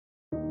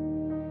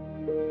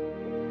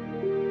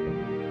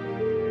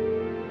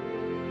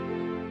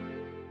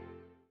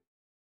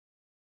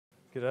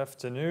Good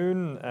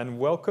afternoon and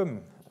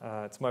welcome.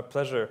 It's my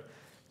pleasure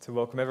to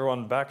welcome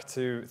everyone back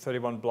to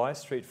 31 Bly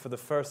Street for the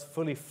first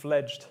fully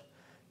fledged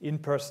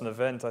in-person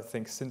event, I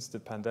think, since the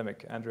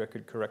pandemic. Andrea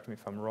could correct me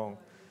if I'm wrong,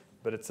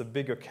 but it's a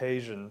big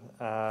occasion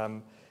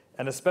and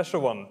a special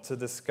one to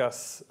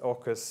discuss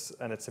AUKUS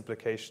and its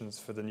implications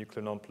for the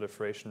nuclear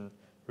non-proliferation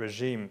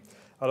regime.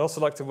 I'd also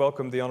like to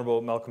welcome the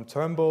Honourable Malcolm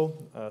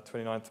Turnbull,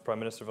 29th Prime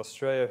Minister of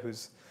Australia,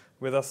 who's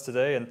with us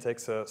today and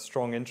takes a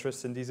strong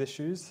interest in these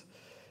issues.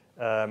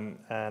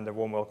 And a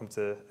warm welcome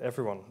to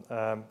everyone.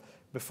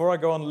 Before I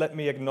go on, let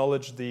me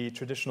acknowledge the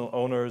traditional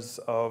owners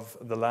of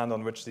the land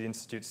on which the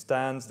Institute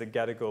stands, the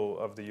Gadigal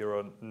of the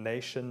Euro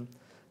Nation.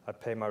 I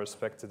pay my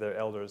respect to their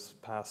elders,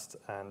 past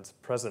and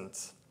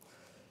present.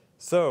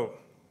 So,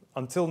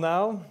 until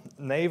now,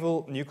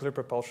 naval nuclear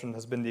propulsion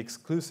has been the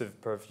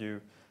exclusive purview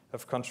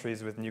of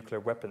countries with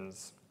nuclear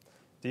weapons.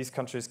 These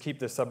countries keep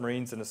their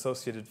submarines and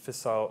associated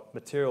fissile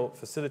material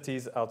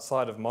facilities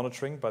outside of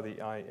monitoring by the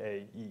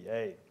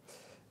IAEA,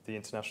 the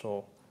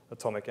International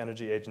Atomic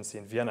Energy Agency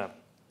in Vienna.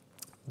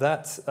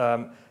 That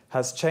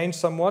has changed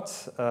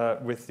somewhat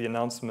with the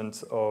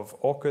announcement of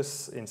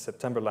AUKUS in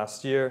September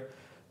last year,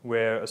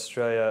 where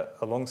Australia,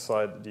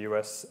 alongside the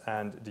US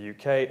and the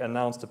UK,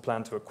 announced a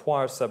plan to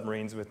acquire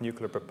submarines with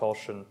nuclear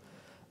propulsion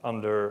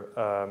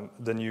under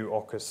the new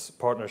AUKUS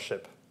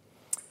partnership.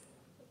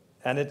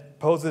 And it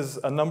poses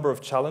a number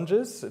of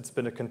challenges. It's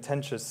been a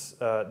contentious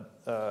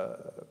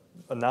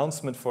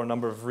announcement for a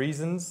number of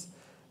reasons.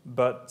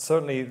 But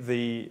certainly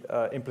the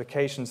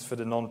implications for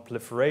the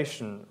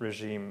non-proliferation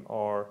regime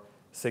are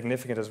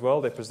significant as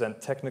well. They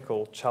present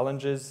technical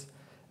challenges,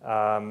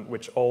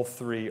 which all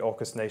three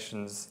AUKUS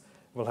nations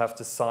will have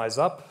to size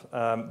up.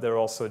 There are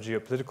also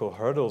geopolitical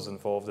hurdles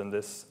involved in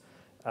this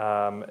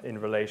in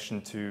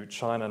relation to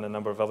China and a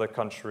number of other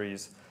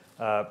countries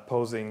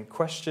posing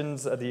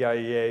questions at the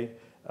IAEA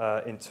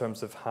in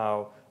terms of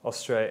how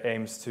Australia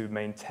aims to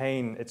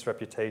maintain its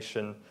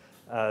reputation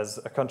as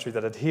a country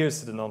that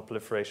adheres to the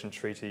Non-Proliferation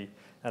Treaty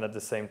and at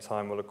the same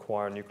time will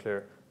acquire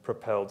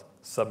nuclear-propelled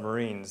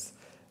submarines.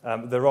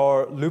 There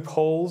are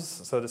loopholes,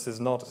 so this is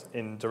not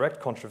in direct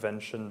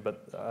contravention,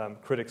 but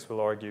critics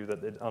will argue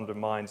that it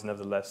undermines,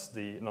 nevertheless,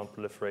 the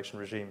non-proliferation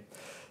regime.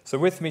 So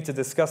with me to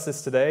discuss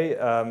this today,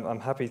 I'm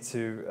happy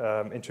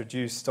to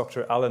introduce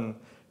Dr. Alan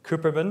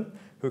Kuperman,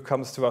 who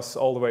comes to us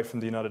all the way from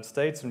the United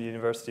States, from the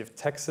University of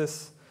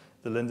Texas,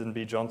 the Lyndon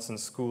B.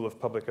 School of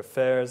Public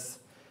Affairs.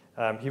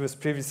 He was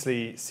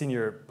previously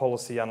Senior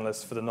Policy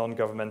Analyst for the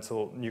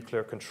Non-Governmental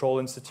Nuclear Control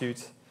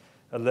Institute,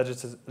 a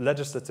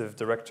Legislative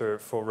Director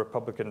for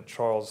Republican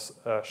Charles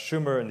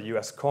Schumer in the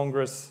US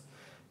Congress.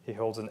 He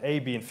holds an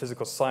AB in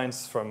Physical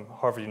Science from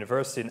Harvard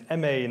University, an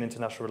MA in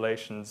International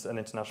Relations and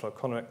International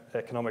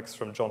Economics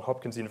from Johns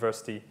Hopkins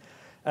University,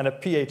 and a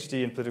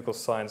PhD in Political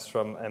Science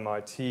from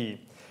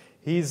MIT.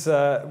 We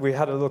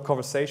had a little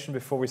conversation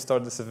before we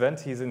started this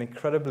event. He's an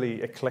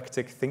incredibly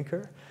eclectic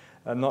thinker.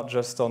 Not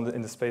just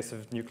in the space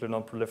of nuclear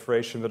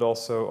non-proliferation, but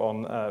also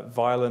on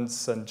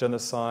violence and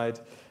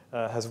genocide,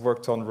 has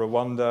worked on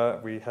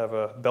Rwanda. We have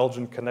a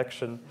Belgian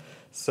connection.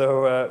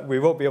 So we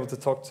won't be able to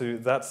talk to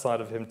that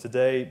side of him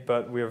today,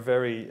 but we are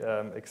very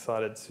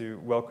excited to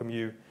welcome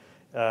you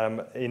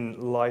in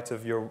light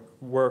of your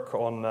work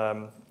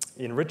on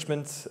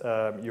enrichment.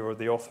 You're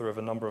the author of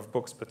a number of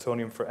books,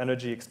 Plutonium for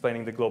Energy,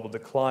 explaining the global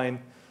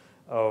decline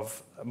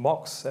of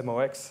MOX,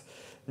 M-O-X,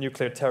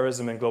 nuclear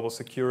terrorism and global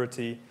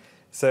security.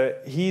 So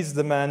he's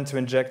the man to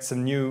inject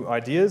some new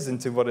ideas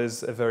into what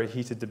is a very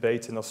heated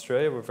debate in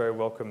Australia.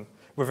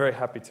 We're very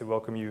happy to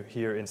welcome you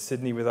here in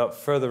Sydney. Without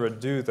further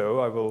ado,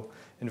 though, I will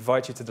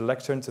invite you to the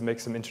lectern to make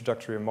some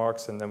introductory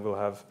remarks, and then we'll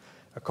have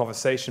a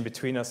conversation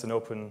between us and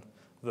open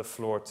the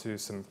floor to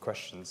some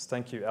questions.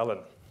 Thank you, Alan.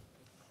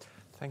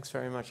 Thanks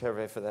very much,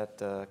 Hervé, for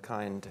that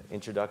kind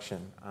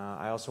introduction.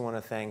 I also want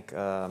to thank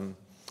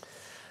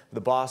the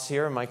boss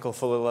here, Michael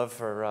Fulilov,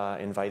 for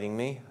inviting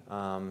me,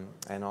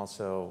 and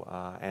also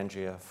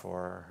Andrea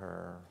for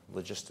her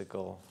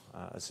logistical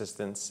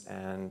assistance.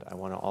 And I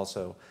want to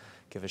also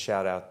give a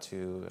shout out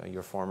to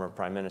your former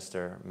Prime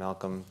Minister,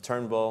 Malcolm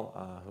Turnbull,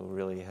 who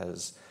really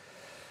has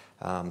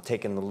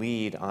taken the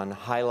lead on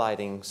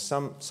highlighting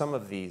some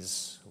of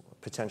these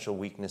potential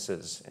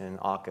weaknesses in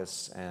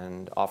AUKUS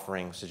and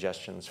offering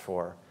suggestions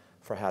for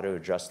how to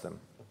address them.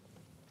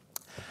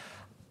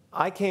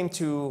 I came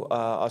to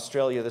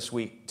Australia this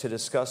week to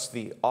discuss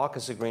the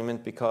AUKUS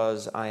agreement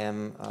because I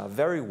am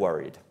very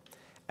worried,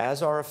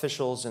 as are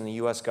officials in the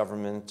US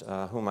government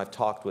whom I've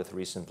talked with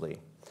recently,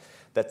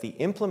 that the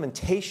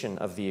implementation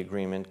of the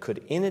agreement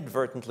could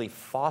inadvertently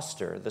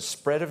foster the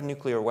spread of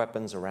nuclear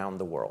weapons around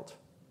the world.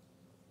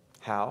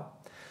 How?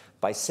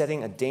 By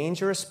setting a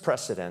dangerous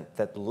precedent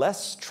that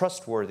less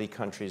trustworthy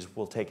countries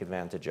will take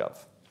advantage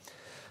of.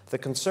 The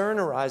concern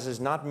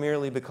arises not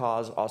merely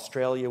because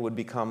Australia would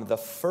become the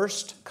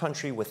first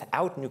country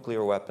without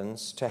nuclear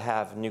weapons to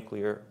have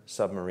nuclear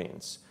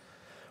submarines.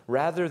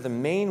 Rather, the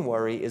main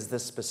worry is the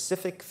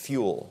specific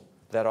fuel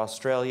that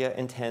Australia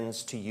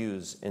intends to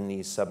use in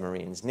these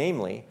submarines,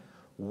 namely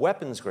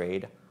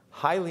weapons-grade,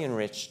 highly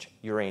enriched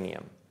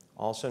uranium,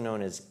 also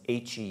known as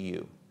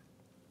HEU.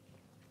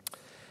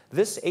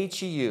 This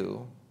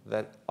HEU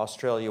that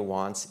Australia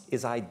wants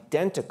is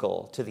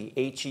identical to the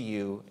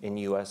HEU in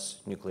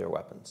US nuclear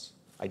weapons.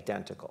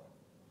 Identical.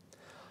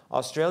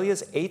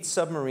 Australia's 8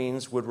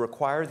 submarines would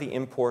require the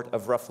import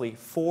of roughly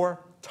 4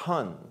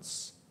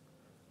 tons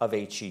of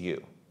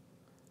HEU,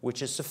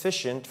 which is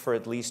sufficient for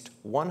at least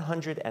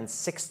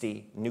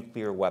 160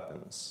 nuclear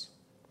weapons.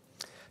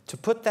 To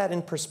put that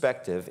in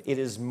perspective, it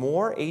is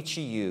more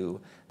HEU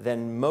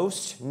than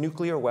most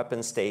nuclear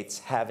weapon states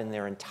have in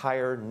their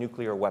entire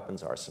nuclear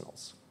weapons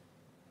arsenals.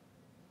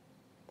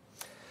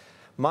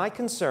 My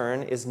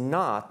concern is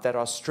not that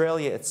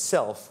Australia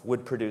itself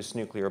would produce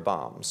nuclear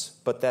bombs,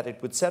 but that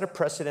it would set a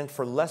precedent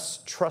for less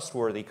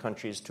trustworthy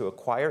countries to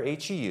acquire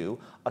HEU,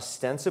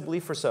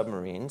 ostensibly for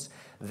submarines,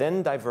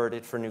 then divert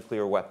it for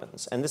nuclear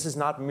weapons. And this is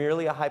not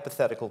merely a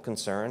hypothetical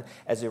concern,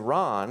 as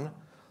Iran,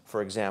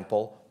 for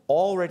example,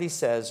 already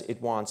says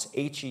it wants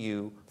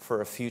HEU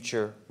for a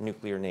future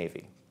nuclear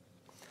navy.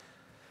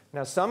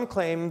 Now, some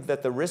claim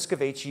that the risk of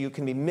HEU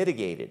can be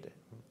mitigated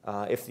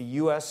if the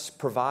US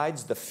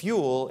provides the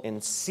fuel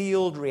in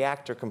sealed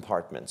reactor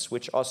compartments,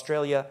 which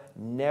Australia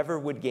never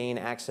would gain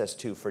access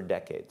to for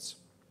decades.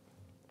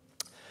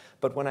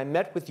 But when I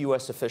met with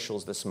US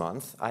officials this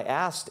month, I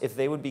asked if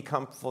they would be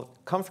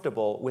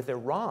comfortable with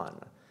Iran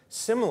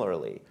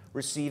similarly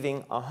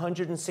receiving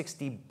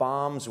 160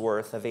 bombs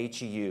worth of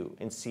HEU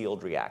in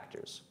sealed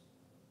reactors.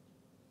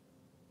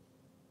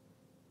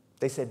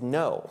 They said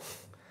no,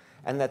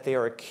 and that they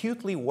are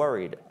acutely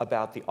worried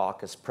about the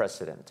AUKUS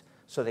precedent.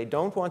 So they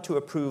don't want to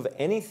approve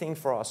anything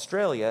for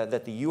Australia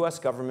that the US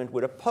government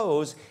would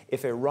oppose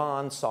if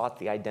Iran sought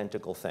the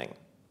identical thing.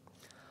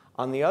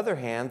 On the other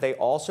hand, they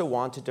also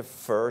want to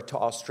defer to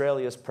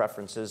Australia's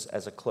preferences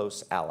as a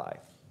close ally.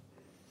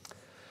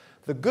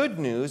 The good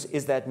news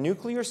is that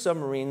nuclear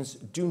submarines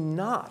do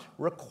not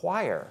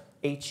require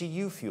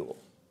HEU fuel.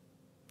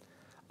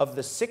 Of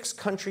the 6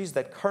 countries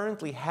that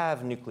currently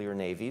have nuclear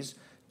navies,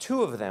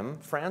 2 of them,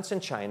 France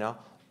and China,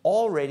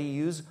 already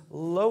use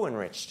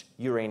low-enriched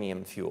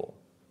uranium fuel,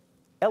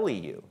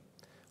 LEU,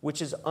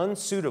 which is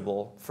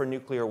unsuitable for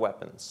nuclear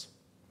weapons.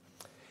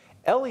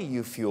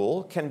 LEU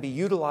fuel can be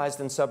utilized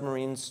in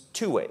submarines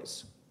 2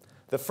 ways.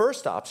 The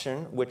first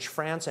option, which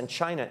France and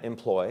China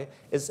employ,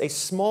 is a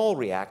small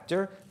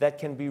reactor that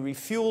can be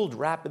refueled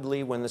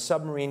rapidly when the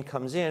submarine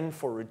comes in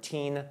for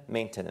routine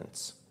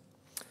maintenance.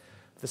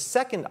 The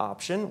second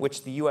option,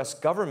 which the US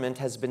government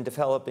has been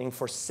developing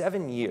for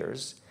 7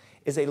 years,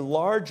 is a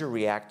larger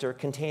reactor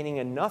containing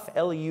enough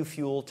LEU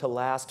fuel to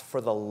last for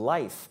the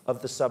life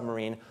of the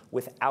submarine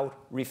without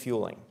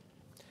refueling.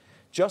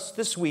 Just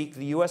this week,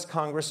 the US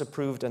Congress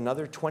approved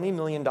another $20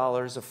 million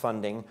of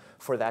funding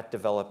for that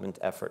development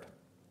effort.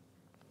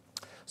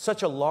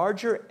 Such a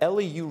larger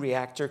LEU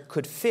reactor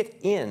could fit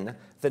in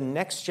the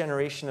next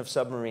generation of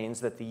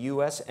submarines that the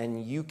US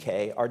and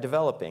UK are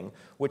developing,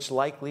 which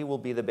likely will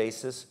be the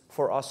basis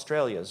for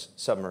Australia's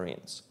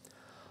submarines.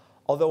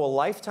 Although a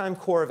lifetime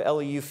core of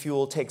LEU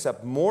fuel takes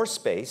up more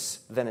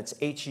space than its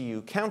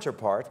HEU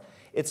counterpart,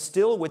 it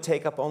still would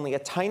take up only a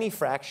tiny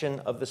fraction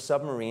of the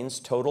submarine's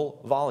total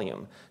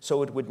volume,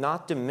 so it would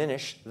not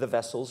diminish the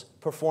vessel's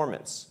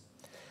performance.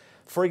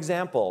 For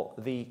example,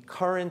 the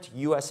current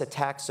US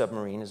attack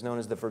submarine is known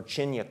as the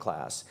Virginia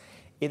class.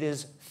 It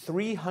is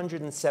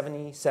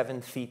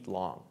 377 feet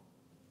long,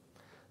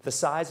 the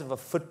size of a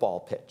football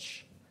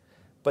pitch.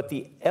 But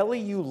the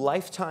LEU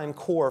lifetime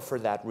core for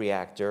that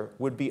reactor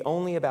would be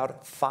only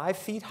about 5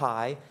 feet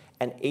high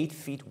and 8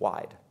 feet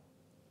wide,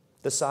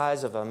 the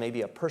size of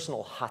maybe a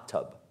personal hot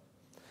tub.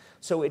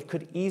 So it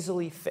could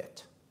easily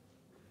fit.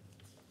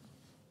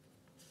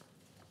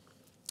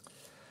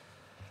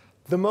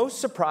 The most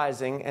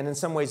surprising and in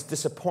some ways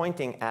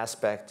disappointing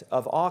aspect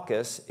of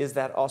AUKUS is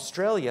that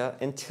Australia,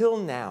 until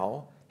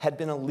now, had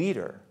been a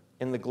leader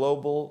in the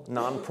global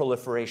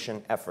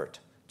non-proliferation effort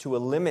to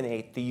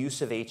eliminate the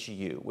use of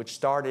HEU, which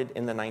started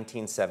in the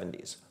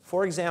 1970s.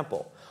 For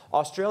example,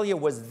 Australia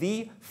was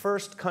the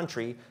first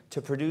country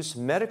to produce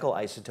medical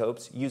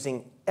isotopes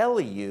using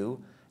LEU,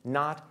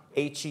 not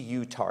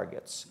HEU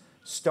targets,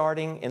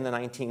 starting in the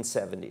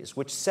 1970s,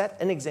 which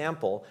set an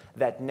example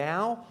that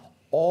now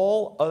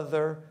all of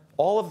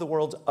the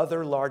world's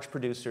other large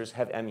producers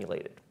have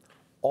emulated.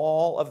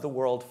 All of the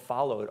world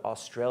followed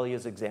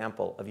Australia's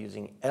example of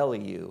using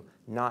LEU,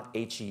 not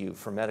HEU,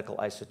 for medical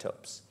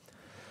isotopes.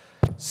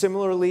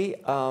 Similarly,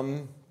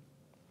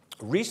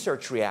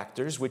 research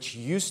reactors, which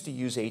used to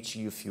use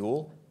HEU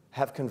fuel,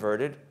 have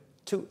converted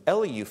to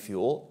LEU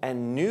fuel,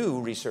 and new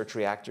research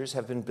reactors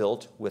have been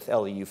built with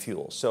LEU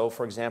fuel. So,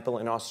 for example,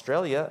 in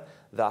Australia,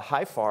 the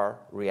HIFAR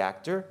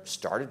reactor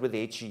started with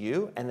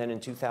HEU, and then in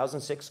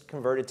 2006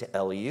 converted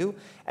to LEU.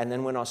 And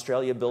then when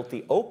Australia built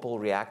the Opal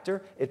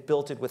reactor, it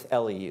built it with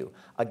LEU.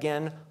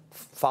 Again,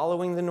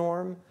 following the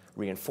norm,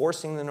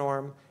 reinforcing the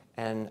norm,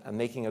 and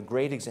making a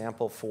great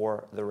example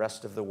for the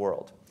rest of the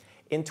world.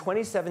 In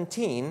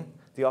 2017,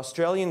 the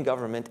Australian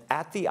government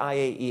at the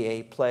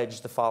IAEA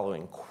pledged the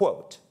following,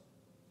 quote,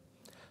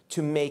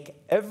 to make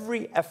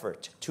every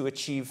effort to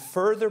achieve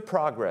further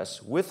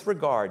progress with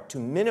regard to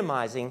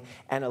minimizing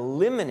and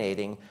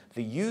eliminating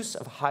the use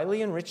of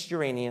highly enriched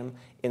uranium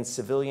in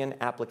civilian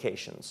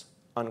applications,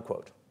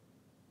 unquote.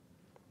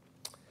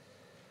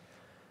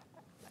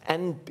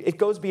 And it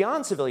goes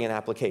beyond civilian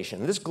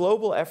application. This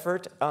global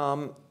effort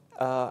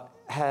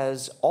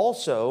has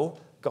also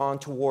gone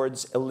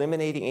towards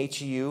eliminating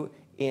HEU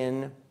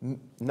in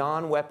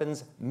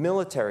non-weapons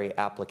military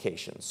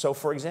applications. So,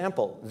 for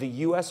example, the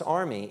US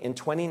Army in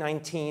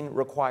 2019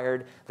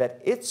 required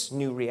that its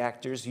new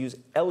reactors use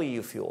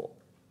LEU fuel,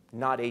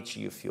 not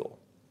HEU fuel.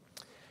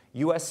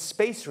 US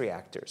space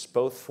reactors,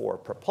 both for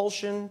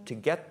propulsion to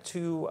get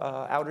to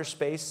outer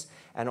space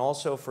and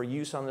also for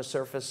use on the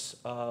surface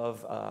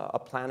of a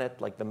planet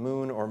like the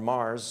Moon or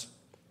Mars,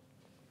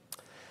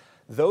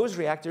 those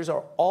reactors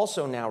are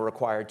also now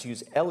required to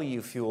use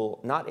LEU fuel,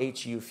 not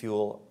HEU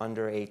fuel,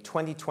 under a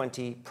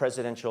 2020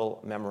 presidential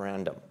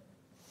memorandum.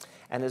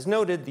 And as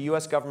noted, the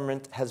US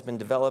government has been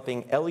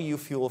developing LEU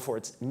fuel for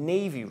its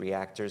Navy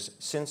reactors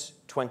since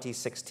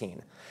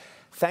 2016.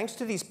 Thanks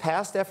to these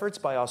past efforts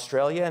by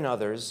Australia and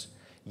others,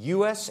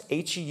 US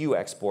HEU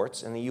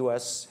exports, and the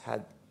US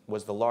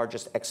was the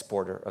largest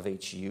exporter of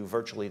HEU,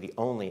 virtually the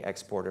only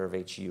exporter of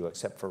HEU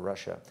except for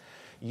Russia.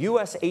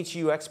 US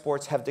HEU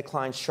exports have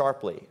declined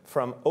sharply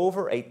from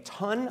over a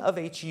ton of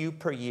HEU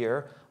per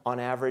year on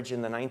average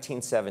in the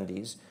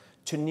 1970s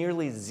to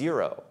nearly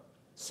zero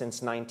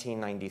since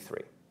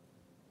 1993.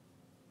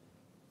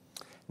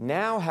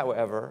 Now,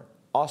 however,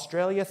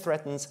 Australia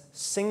threatens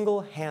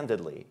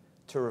single-handedly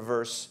to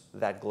reverse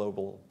that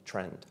global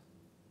trend.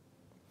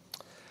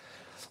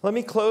 Let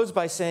me close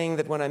by saying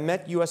that when I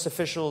met US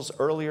officials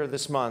earlier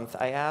this month,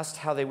 I asked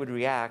how they would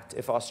react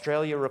if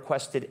Australia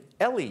requested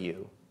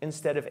LEU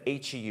instead of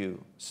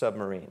HEU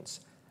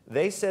submarines.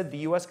 They said the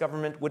US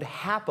government would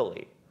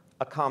happily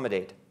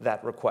accommodate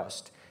that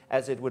request,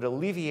 as it would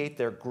alleviate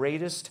their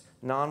greatest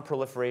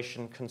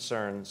non-proliferation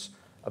concerns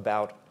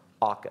about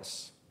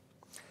AUKUS.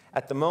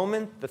 At the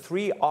moment, the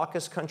 3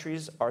 AUKUS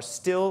countries are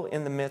still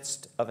in the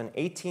midst of an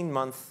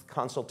 18-month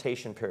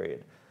consultation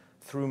period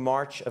through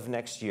March of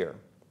next year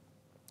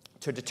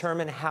to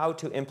determine how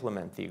to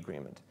implement the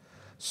agreement.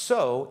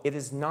 So it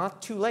is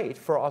not too late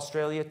for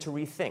Australia to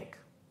rethink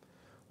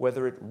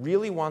whether it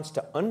really wants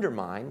to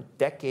undermine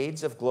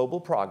decades of global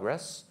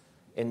progress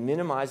in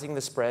minimizing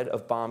the spread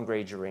of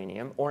bomb-grade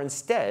uranium, or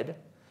instead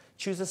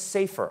choose a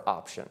safer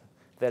option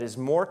that is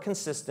more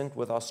consistent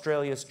with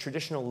Australia's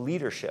traditional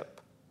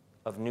leadership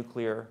of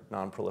nuclear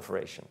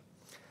non-proliferation.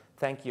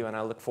 Thank you, and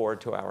I look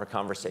forward to our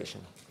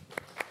conversation.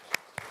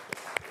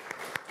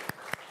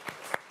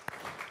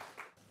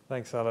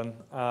 Thanks, Alan.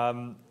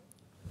 A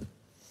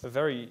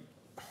very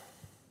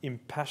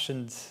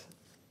impassioned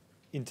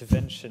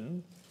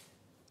intervention,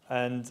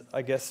 and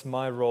I guess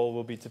my role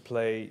will be to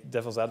play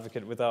devil's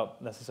advocate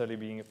without necessarily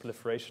being a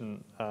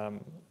proliferation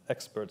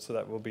expert, so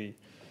that will be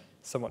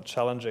somewhat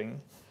challenging.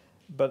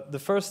 But the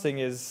first thing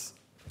is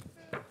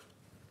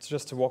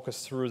just to walk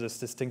us through this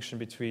distinction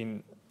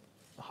between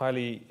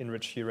highly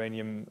enriched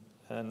uranium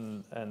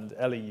and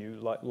LEU,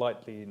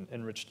 lightly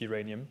enriched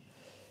uranium.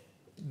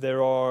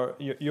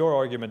 Your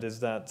argument is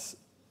that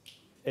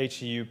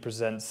HEU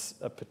presents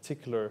a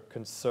particular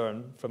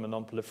concern from a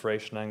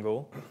non-proliferation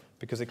angle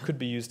because it could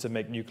be used to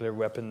make nuclear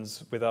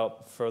weapons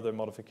without further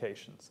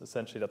modifications.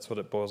 Essentially, that's what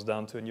it boils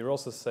down to. And you're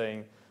also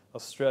saying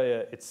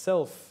Australia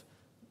itself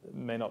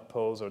may not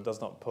pose or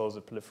does not pose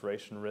a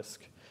proliferation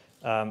risk,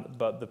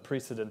 but the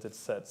precedent it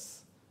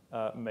sets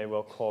may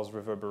well cause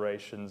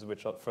reverberations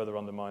which further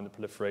undermine the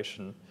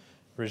proliferation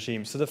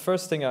regime. So the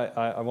first thing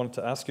I wanted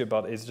to ask you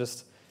about is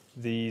just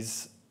the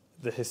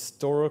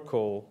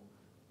historical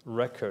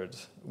record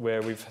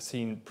where we've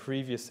seen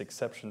previous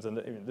exceptions, and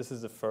this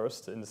is the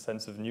first in the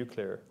sense of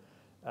nuclear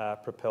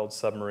propelled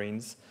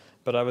submarines.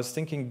 But I was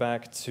thinking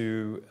back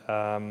to,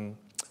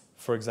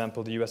 for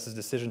example, the US's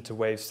decision to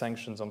waive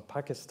sanctions on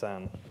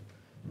Pakistan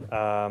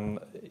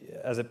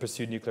as it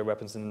pursued nuclear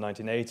weapons in the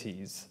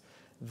 1980s.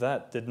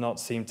 That did not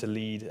seem to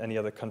lead any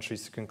other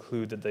countries to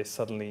conclude that they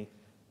suddenly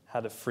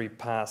had a free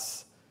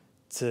pass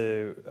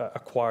to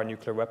acquire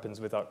nuclear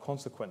weapons without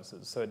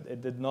consequences. So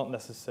it did not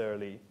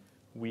necessarily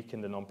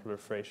weaken the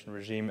non-proliferation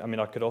regime. I mean,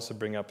 I could also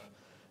bring up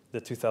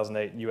the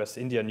 2008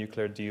 US-India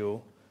nuclear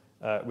deal,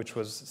 which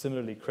was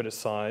similarly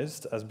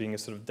criticized as being a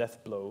sort of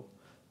death blow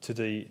to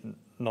the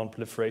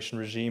non-proliferation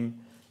regime,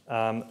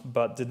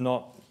 but did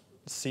not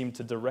seem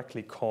to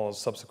directly cause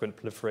subsequent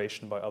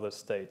proliferation by other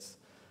states.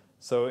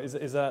 So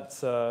is that,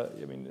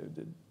 I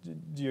mean,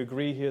 do you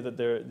agree here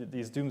that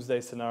these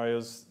doomsday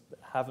scenarios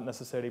haven't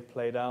necessarily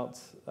played out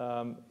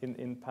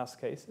in past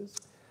cases?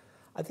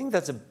 I think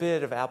that's a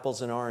bit of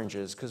apples and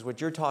oranges, because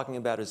what you're talking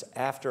about is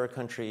after a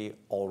country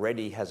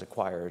already has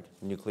acquired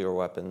nuclear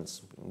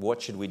weapons, what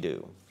should we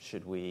do?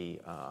 Should we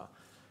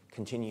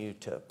continue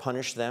to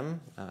punish them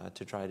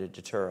to try to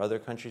deter other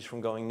countries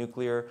from going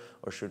nuclear,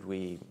 or should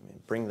we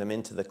bring them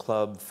into the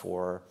club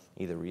for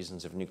either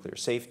reasons of nuclear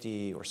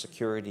safety or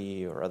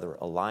security or other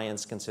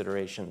alliance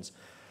considerations?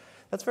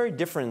 That's very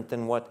different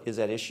than what is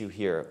at issue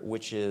here,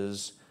 which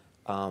is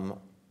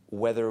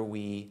whether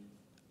we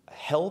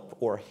help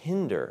or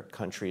hinder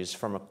countries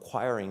from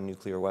acquiring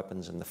nuclear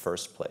weapons in the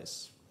first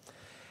place.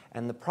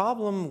 And the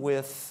problem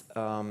with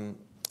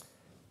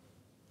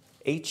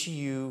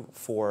HEU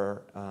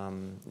for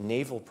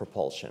naval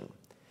propulsion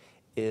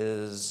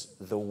is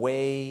the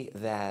way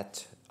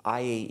that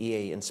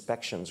IAEA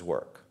inspections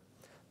work.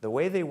 The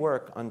way they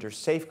work under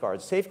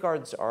safeguards.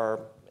 Safeguards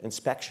are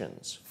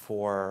inspections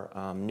for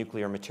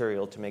nuclear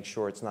material to make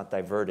sure it's not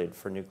diverted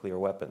for nuclear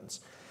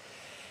weapons.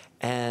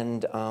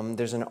 And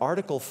there's an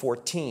Article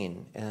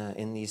 14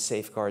 in these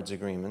safeguards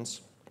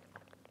agreements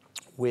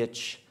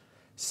which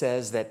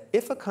says that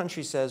if a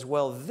country says,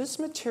 well, this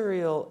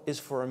material is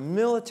for a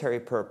military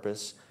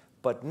purpose,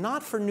 but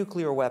not for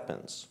nuclear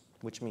weapons,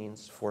 which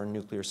means for a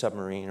nuclear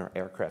submarine or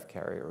aircraft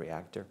carrier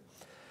reactor,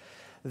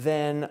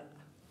 then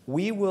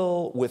we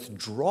will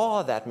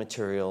withdraw that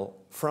material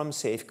from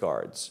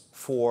safeguards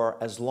for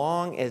as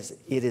long as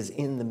it is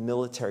in the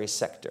military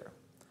sector.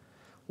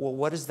 Well,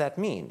 what does that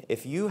mean?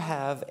 If you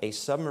have a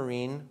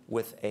submarine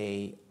with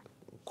a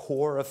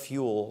core of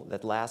fuel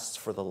that lasts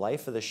for the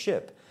life of the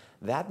ship,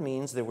 that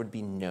means there would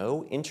be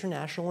no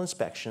international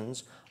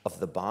inspections of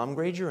the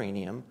bomb-grade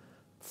uranium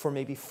for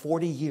maybe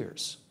 40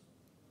 years.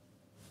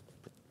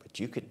 But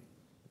you could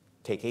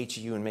take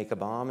HEU and make a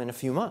bomb in a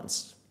few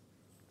months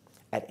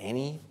at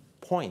any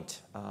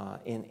point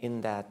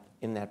in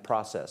that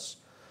process.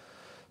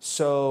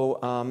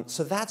 So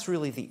that's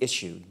really the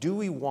issue. Do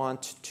we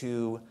want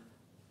to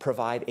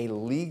provide a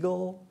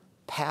legal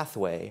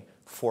pathway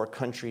for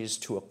countries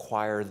to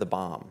acquire the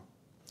bomb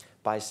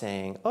by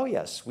saying, oh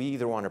yes, we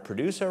either want to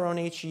produce our own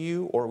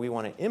HEU or we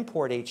want to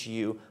import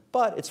HEU,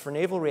 but it's for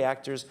naval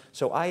reactors,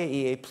 so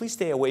IAEA, please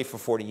stay away for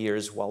 40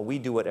 years while we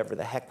do whatever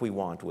the heck we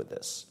want with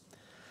this.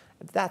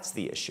 That's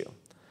the issue.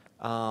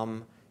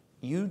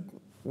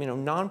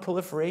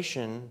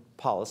 Non-proliferation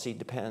policy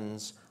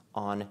depends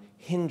on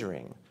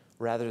hindering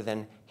rather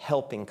than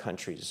helping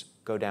countries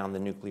go down the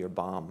nuclear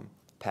bomb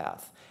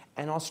path.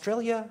 And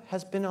Australia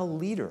has been a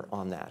leader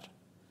on that.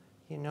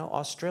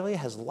 Australia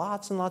has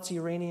lots and lots of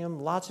uranium,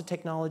 lots of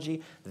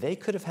technology. They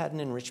could have had an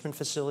enrichment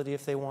facility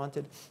if they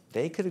wanted.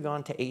 They could have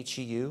gone to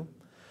HEU.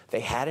 They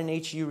had an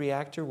HEU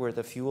reactor where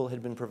the fuel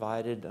had been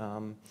provided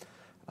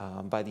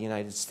by the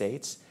United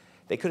States.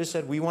 They could have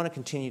said, we want to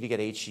continue to get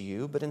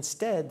HEU, but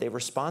instead they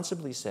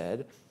responsibly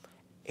said,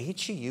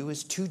 HEU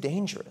is too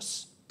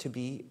dangerous to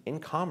be in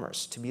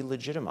commerce, to be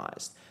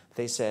legitimized.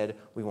 They said,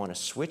 we want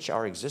to switch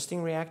our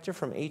existing reactor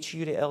from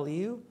HEU to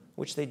LEU,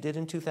 which they did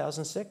in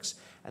 2006.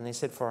 And they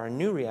said, for our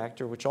new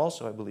reactor, which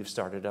also I believe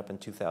started up in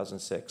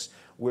 2006,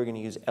 we're going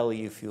to use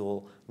LEU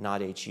fuel,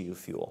 not HEU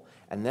fuel.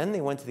 And then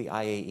they went to the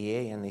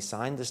IAEA and they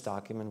signed this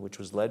document, which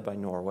was led by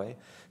Norway,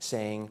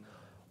 saying,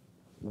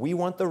 we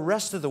want the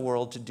rest of the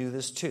world to do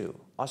this too.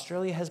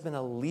 Australia has been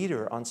a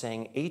leader on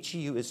saying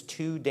HEU is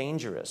too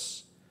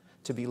dangerous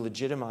to be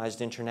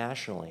legitimized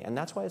internationally. And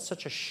that's why it's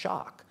such a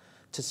shock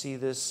to see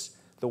this,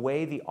 the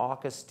way the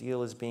AUKUS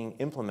deal is being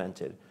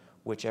implemented,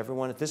 which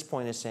everyone at this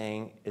point is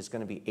saying is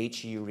going to be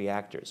HEU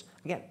reactors.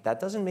 Again,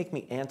 that doesn't make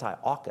me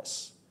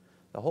anti-AUKUS.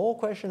 The whole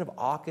question of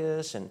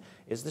AUKUS and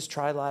is this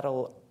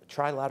trilateral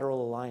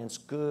alliance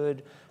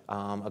good,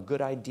 a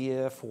good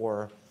idea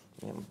for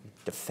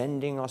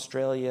defending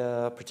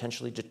Australia,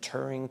 potentially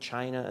deterring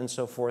China, and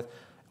so forth.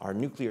 Our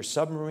nuclear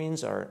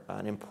submarines are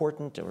an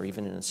important or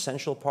even an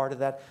essential part of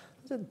that.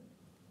 It's a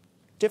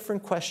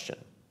different question.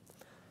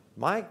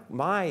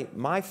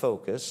 My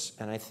focus,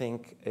 and I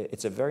think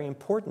it's a very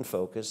important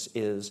focus,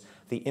 is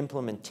the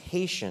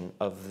implementation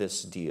of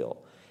this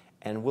deal.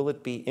 And will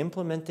it be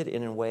implemented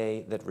in a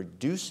way that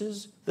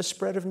reduces the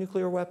spread of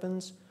nuclear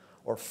weapons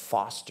or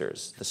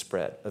fosters the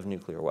spread of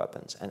nuclear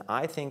weapons? And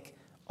I think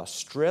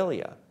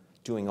Australia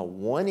doing a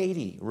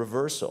 180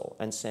 reversal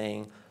and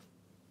saying,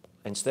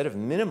 instead of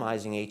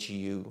minimizing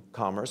HEU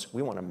commerce,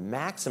 we want to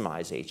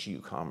maximize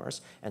HEU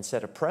commerce and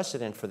set a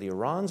precedent for the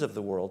Irans of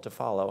the world to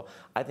follow.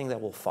 I think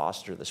that will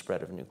foster the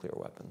spread of nuclear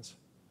weapons.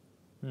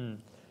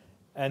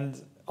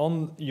 And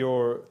on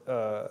your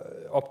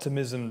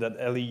optimism that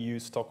LEU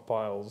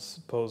stockpiles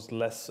pose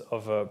less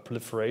of a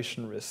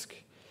proliferation risk,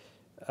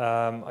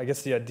 I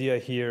guess the idea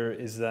here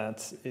is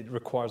that it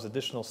requires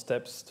additional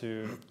steps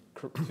to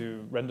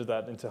render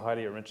that into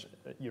highly enriched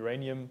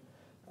uranium.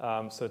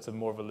 So it's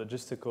more of a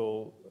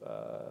logistical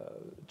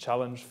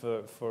challenge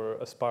for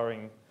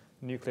aspiring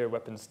nuclear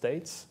weapon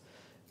states.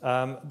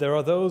 There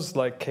are those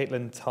like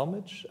Caitlin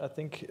Talmadge, I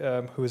think,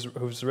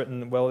 who's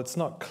written, well, it's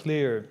not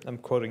clear, I'm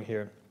quoting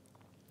here,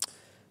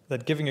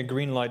 that giving a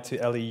green light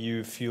to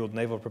LEU-fueled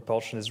naval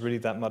propulsion is really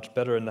that much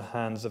better in the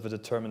hands of a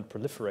determined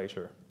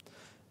proliferator.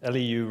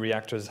 LEU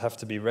reactors have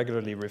to be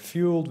regularly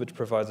refueled, which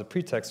provides a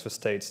pretext for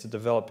states to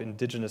develop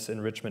indigenous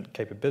enrichment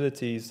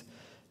capabilities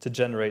to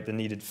generate the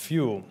needed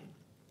fuel.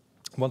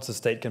 Once a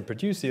state can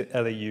produce the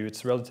LEU,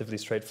 it's relatively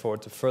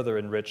straightforward to further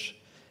enrich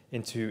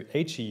into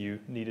HEU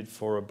needed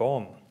for a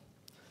bomb.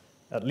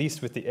 At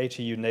least with the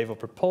HEU naval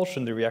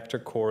propulsion, the reactor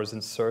core is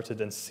inserted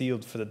and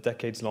sealed for the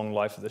decades-long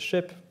life of the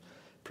ship,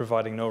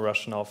 providing no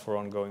rationale for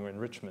ongoing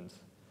enrichment.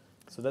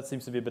 So that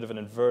seems to be a bit of an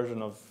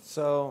inversion of...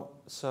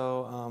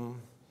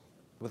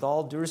 With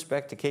all due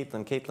respect to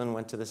Caitlin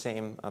went to the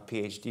same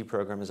PhD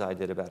program as I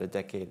did about a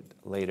decade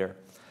later.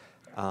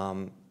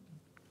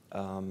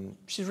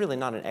 She's really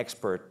not an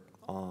expert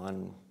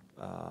on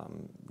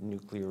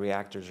nuclear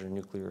reactors or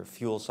nuclear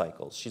fuel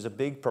cycles. She's a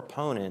big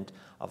proponent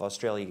of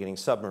Australia getting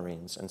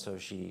submarines, and so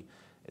she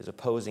is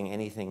opposing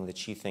anything that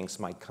she thinks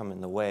might come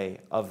in the way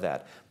of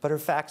that. But her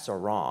facts are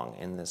wrong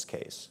in this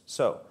case.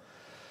 So,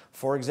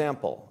 for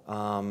example,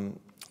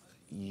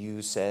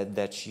 you said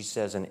that she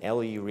says an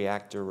LEU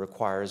reactor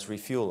requires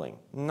refueling.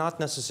 Not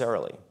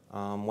necessarily.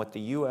 What the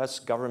US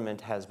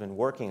government has been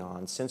working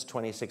on since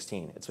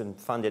 2016, it's been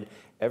funded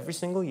every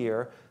single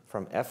year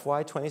from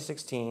FY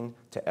 2016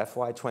 to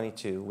FY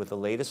 22, with the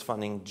latest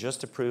funding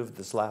just approved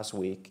this last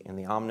week in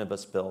the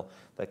omnibus bill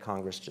that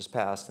Congress just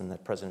passed and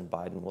that President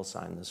Biden will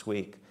sign this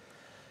week.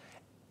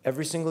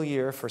 Every single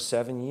year for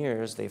 7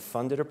 years, they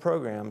funded a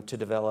program to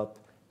develop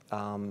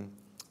an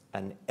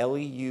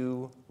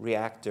LEU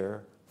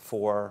reactor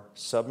for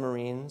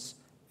submarines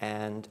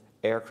and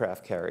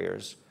aircraft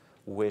carriers,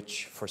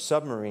 which for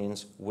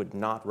submarines would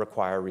not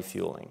require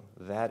refueling.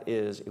 That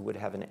is, it would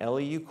have an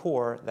LEU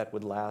core that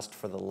would last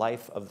for the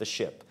life of the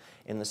ship,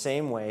 in the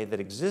same way that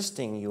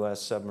existing US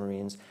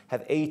submarines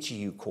have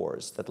HEU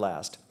cores that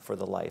last for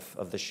the life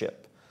of the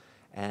ship.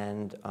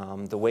 And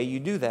the way you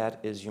do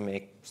that is you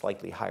make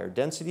slightly higher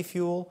density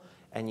fuel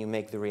and you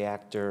make the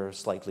reactor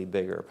slightly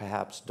bigger,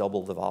 perhaps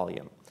double the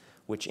volume,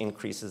 which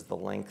increases the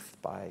length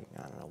by,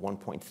 I don't know,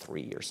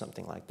 1.3 or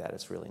something like that.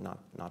 It's really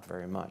not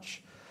very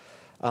much.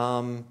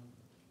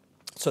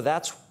 So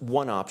that's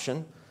one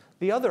option.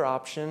 The other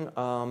option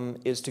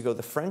is to go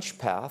the French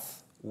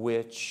path,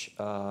 which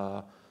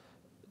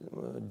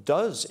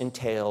does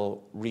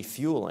entail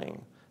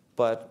refueling,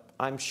 but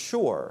I'm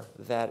sure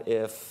that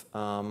if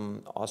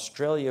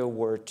Australia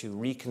were to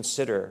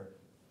reconsider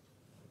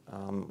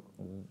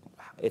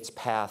its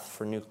path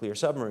for nuclear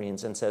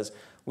submarines and says,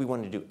 we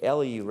want to do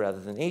LEU rather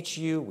than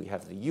HEU, we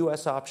have the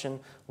US option,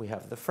 we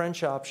have the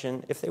French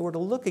option. If they were to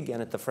look again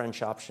at the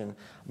French option,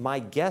 my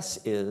guess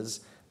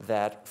is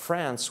that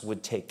France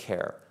would take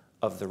care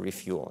of the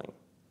refueling,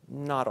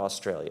 not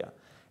Australia.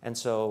 And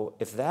so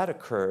if that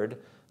occurred,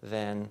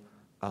 then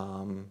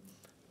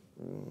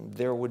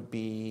there would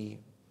be,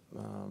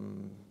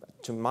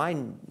 to my,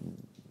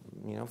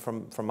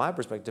 from my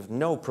perspective,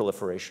 no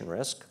proliferation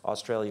risk.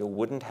 Australia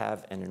wouldn't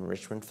have an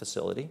enrichment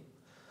facility.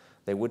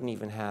 They wouldn't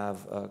even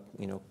have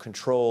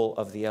control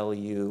of the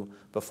LEU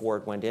before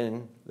it went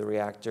in the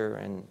reactor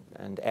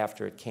and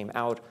after it came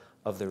out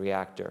of the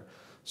reactor.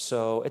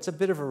 So it's a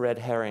bit of a red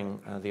herring,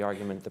 the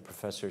argument that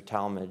Professor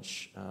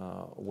Talmadge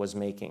was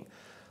making.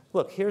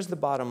 Look, here's the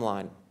bottom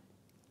line.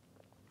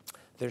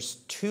 There's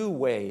two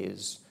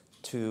ways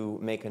to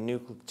make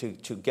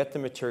to get the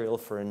material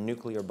for a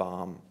nuclear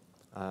bomb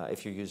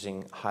if you're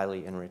using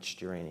highly enriched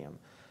uranium.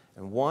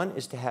 And one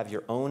is to have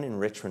your own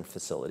enrichment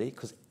facility,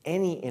 because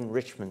any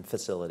enrichment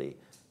facility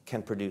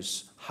can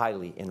produce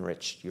highly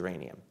enriched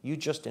uranium. You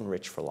just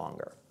enrich for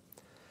longer.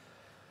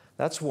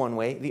 That's one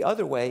way. The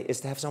other way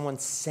is to have someone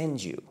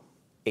send you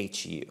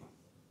HEU.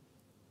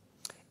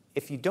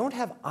 If you don't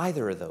have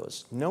either of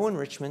those, no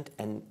enrichment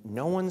and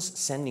no one's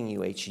sending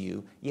you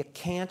HEU, you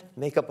can't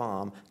make a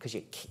bomb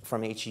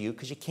from HEU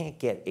because you can't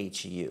get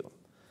HEU.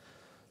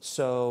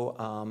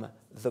 So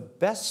the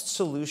best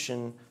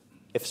solution,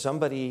 if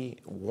somebody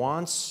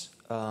wants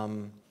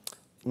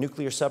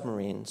nuclear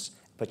submarines,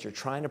 but you're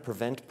trying to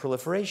prevent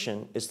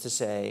proliferation, is to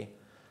say,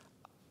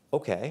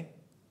 okay,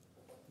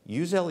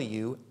 use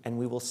LEU and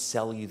we will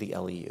sell you the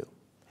LEU.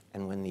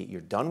 And when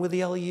you're done with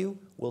the LEU,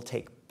 we'll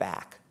take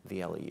back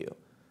the LEU.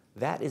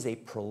 That is a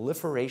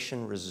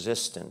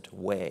proliferation-resistant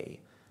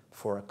way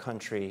for a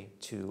country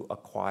to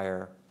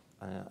acquire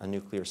a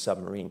nuclear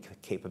submarine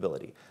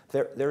capability.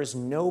 There is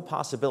no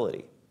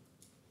possibility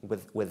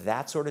with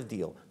that sort of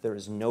deal, there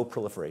is no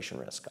proliferation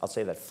risk. I'll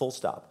say that full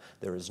stop.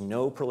 There is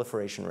no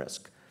proliferation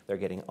risk. They're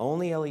getting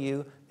only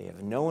LEU. They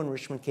have no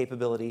enrichment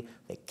capability.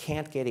 They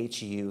can't get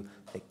HEU.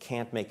 They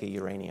can't make a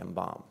uranium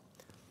bomb.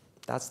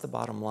 That's the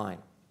bottom line.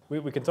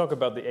 We can talk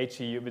about the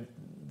HEU, but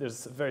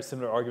there's a very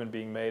similar argument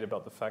being made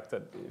about the fact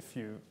that if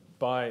you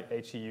buy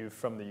HEU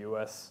from the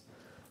US,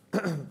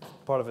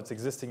 part of its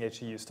existing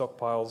HEU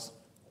stockpiles,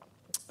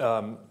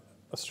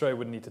 Australia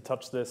would need to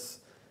touch this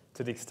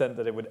to the extent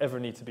that it would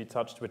ever need to be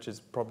touched, which is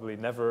probably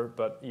never,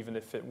 but even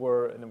if it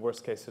were, in the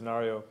worst case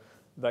scenario,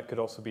 that could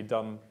also be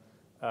done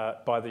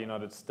by the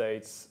United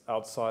States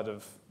outside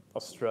of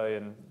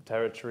Australian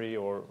territory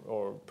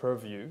or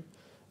purview.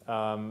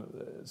 So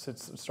it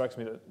strikes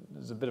me that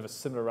there's a bit of a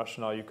similar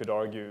rationale you could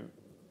argue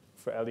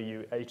for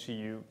LEU,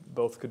 HEU,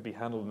 both could be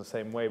handled in the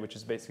same way, which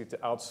is basically to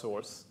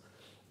outsource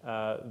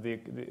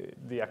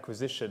the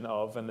acquisition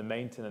of and the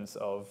maintenance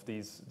of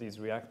these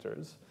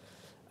reactors.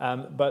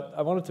 But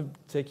I wanted to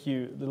take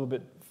you a little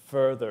bit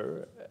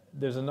further.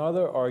 There's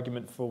another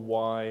argument for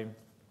why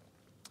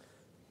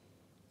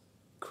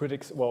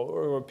critics,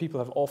 or people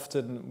have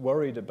often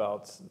worried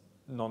about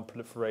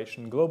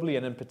non-proliferation globally,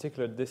 and in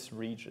particular this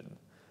region.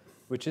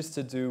 which is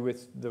to do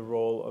with the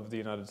role of the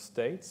United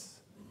States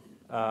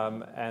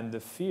and the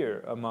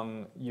fear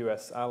among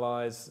US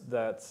allies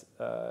that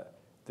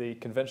the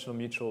conventional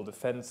mutual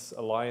defense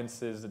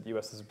alliances that the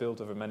US has built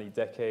over many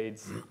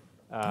decades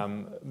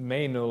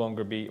may no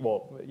longer be,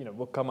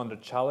 will come under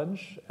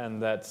challenge,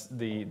 and that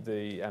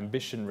the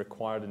ambition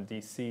required in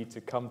DC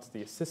to come to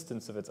the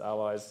assistance of its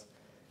allies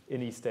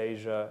in East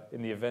Asia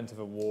in the event of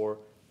a war,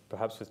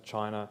 perhaps with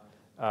China,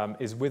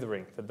 is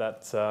withering,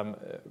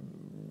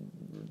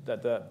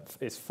 that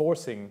is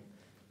forcing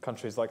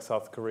countries like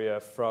South Korea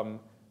from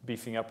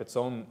beefing up its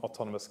own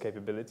autonomous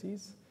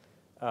capabilities,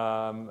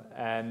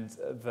 and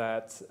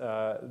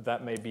that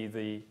may be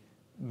the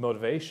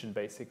motivation,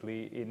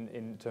 basically,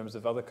 in terms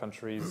of other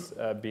countries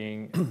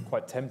being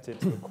quite tempted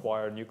to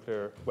acquire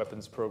nuclear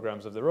weapons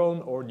programs of their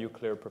own or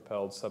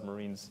nuclear-propelled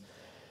submarines.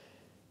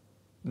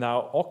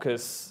 Now,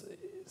 AUKUS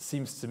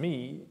seems to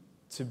me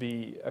to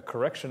be a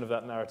correction of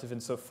that narrative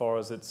insofar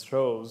as it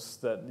shows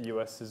that the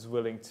US is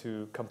willing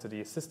to come to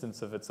the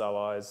assistance of its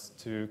allies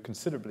to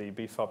considerably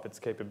beef up its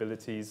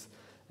capabilities,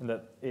 and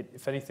that,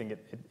 if anything,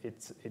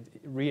 it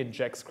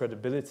re-injects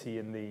credibility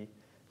in the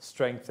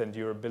strength and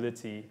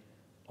durability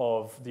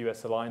of the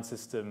US alliance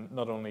system,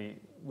 not only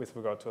with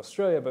regard to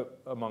Australia,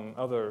 but among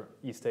other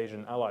East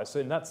Asian allies.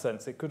 So in that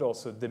sense, it could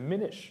also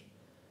diminish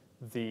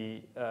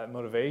the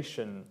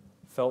motivation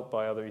felt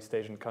by other East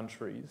Asian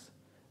countries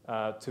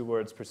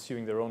towards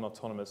pursuing their own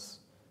autonomous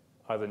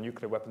either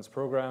nuclear weapons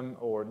program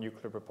or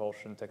nuclear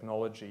propulsion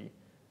technology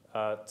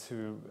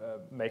to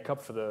make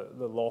up for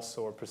the loss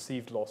or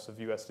perceived loss of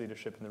US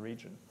leadership in the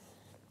region.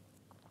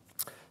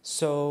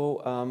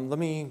 So let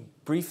me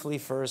briefly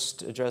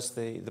first address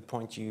the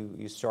point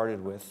you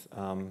started with,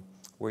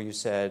 where you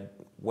said,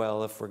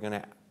 well, if we're going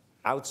to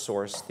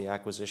outsource the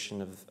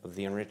acquisition of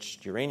the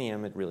enriched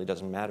uranium, it really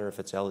doesn't matter if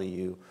it's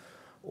LEU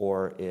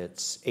or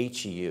it's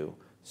HEU,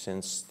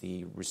 since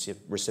the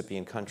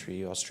recipient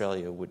country,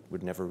 Australia,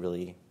 would never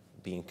really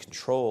be in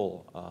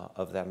control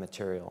of that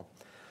material.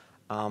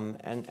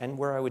 And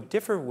where I would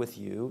differ with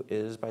you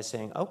is by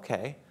saying,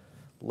 okay,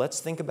 let's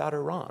think about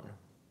Iran.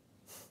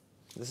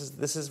 This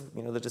is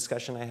the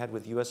discussion I had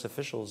with US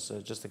officials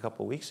just a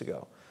couple weeks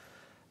ago.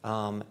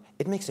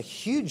 It makes a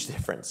huge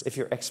difference if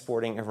you're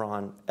exporting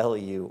Iran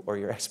LEU or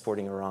you're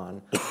exporting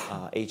Iran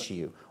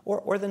HEU,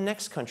 or the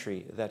next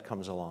country that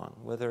comes along,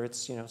 whether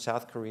it's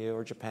South Korea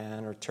or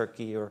Japan or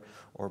Turkey or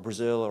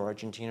Brazil or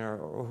Argentina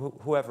or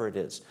whoever it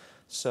is.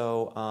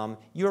 So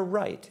you're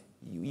right.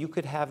 You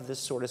could have this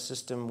sort of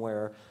system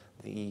where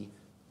the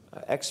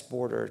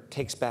exporter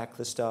takes back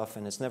the stuff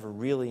and is never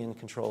really in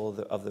control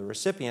of the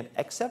recipient,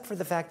 except for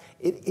the fact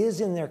it is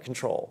in their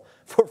control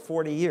for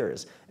 40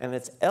 years. And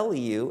if it's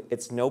LEU,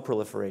 it's no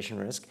proliferation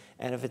risk.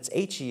 And if it's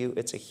HEU,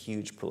 it's a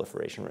huge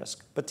proliferation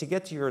risk. But to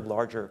get to your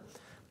larger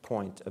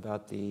point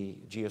about the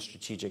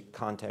geostrategic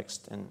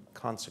context and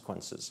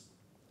consequences,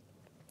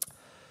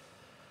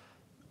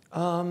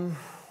 I'm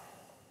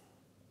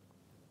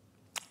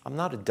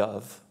not a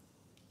dove.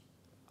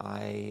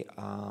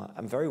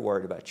 I'm very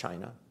worried about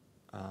China.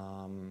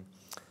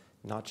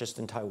 Not just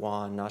in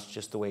Taiwan, not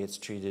just the way it's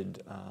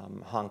treated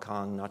Hong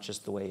Kong, not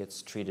just the way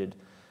it's treated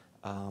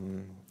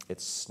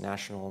its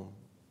national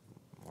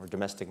or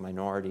domestic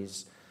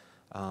minorities,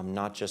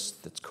 not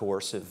just its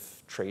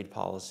coercive trade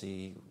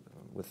policy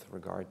with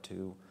regard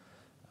to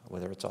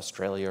whether it's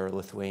Australia or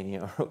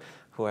Lithuania or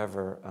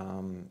whoever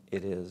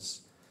it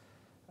is,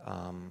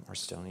 or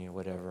Estonia,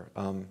 whatever.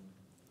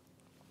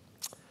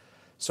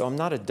 So I'm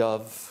not a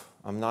dove.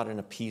 I'm not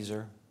an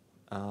appeaser.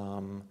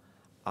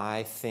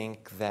 I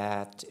think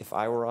that if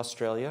I were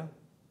Australia,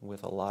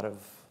 with a lot of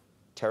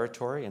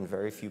territory and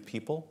very few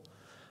people,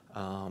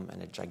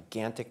 and a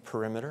gigantic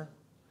perimeter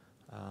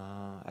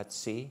at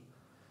sea,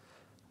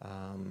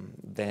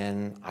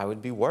 then I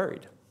would be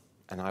worried.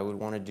 And I would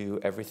want to do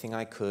everything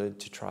I could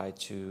to try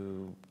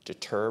to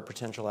deter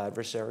potential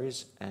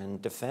adversaries and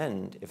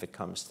defend, if it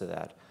comes to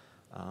that,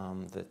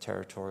 the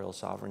territorial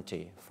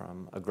sovereignty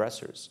from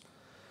aggressors.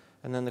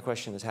 And then the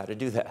question is how to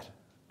do that.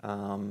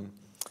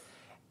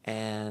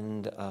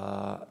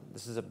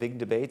 This is a big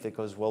debate that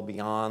goes well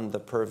beyond the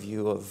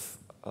purview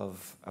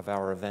of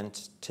our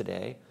event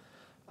today.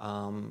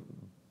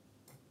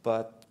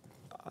 But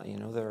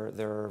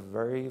there are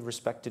very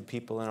respected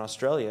people in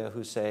Australia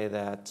who say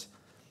that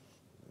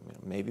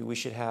maybe we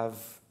should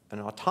have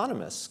an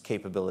autonomous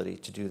capability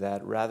to do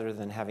that rather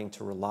than having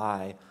to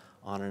rely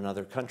on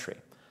another country.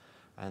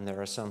 And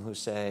there are some who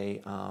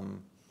say,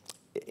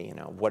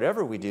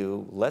 whatever we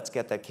do, let's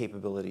get that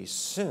capability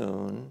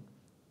sooner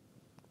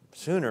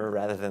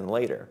rather than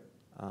later,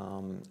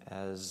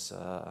 as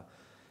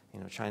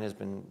China's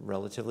been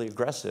relatively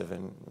aggressive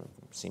and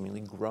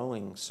seemingly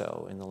growing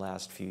so in the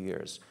last few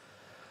years.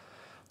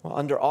 Well,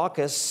 under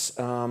AUKUS,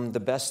 the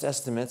best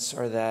estimates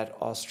are that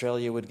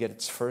Australia would get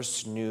its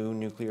first new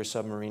nuclear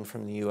submarine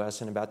from the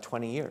US in about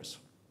 20 years.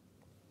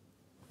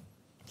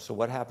 So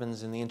what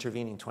happens in the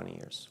intervening 20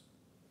 years?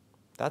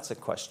 That's a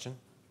question.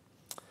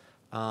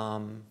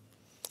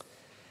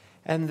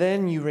 And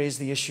then you raise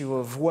the issue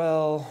of,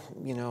 well,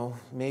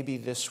 maybe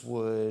this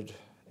would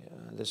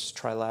this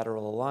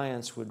trilateral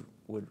alliance would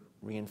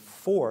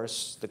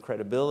reinforce the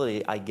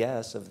credibility, I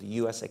guess, of the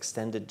U.S.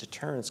 extended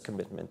deterrence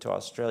commitment to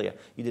Australia.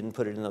 You didn't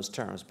put it in those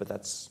terms, but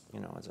that's,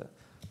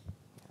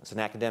 as an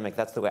academic,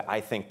 that's the way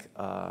I think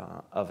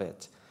of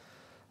it.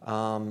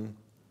 And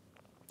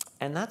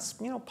that's,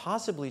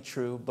 possibly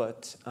true,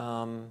 but,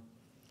 and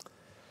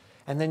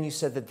then you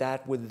said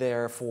that would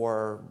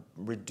therefore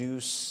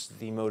reduce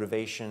the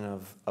motivation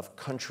of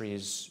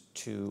countries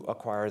to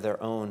acquire their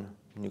own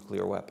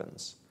nuclear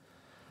weapons.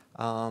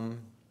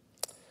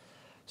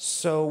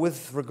 So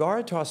with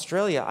regard to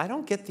Australia, I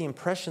don't get the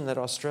impression that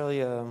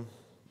Australia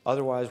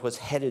otherwise was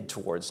headed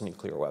towards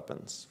nuclear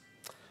weapons.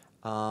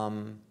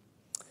 And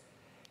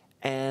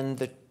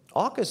the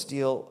AUKUS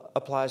deal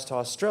applies to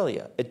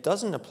Australia. It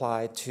doesn't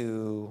apply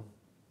to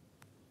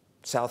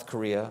South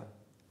Korea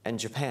and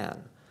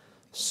Japan.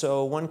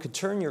 So one could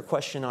turn your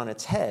question on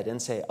its head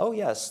and say, oh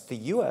yes, the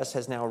US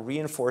has now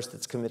reinforced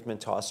its commitment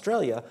to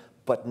Australia,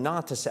 but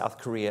not to South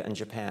Korea and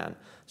Japan.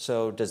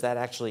 So does that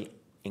actually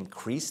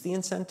increase the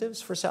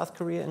incentives for South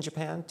Korea and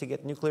Japan to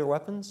get nuclear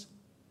weapons?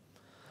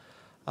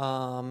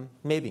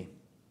 Maybe.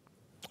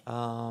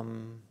 I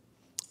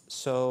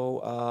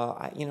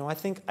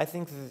think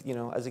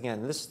as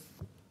again,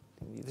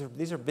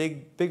 these are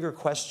bigger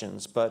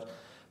questions, but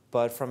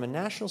from a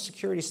national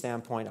security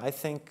standpoint, I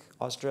think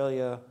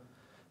Australia,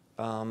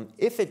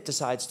 if it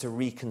decides to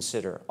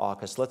reconsider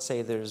AUKUS, let's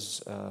say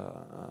there's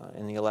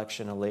in the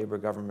election a Labour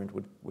government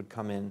would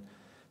come in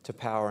to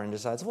power and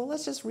decides, well,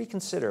 let's just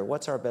reconsider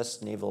what's our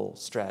best naval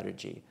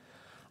strategy.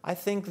 I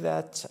think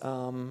that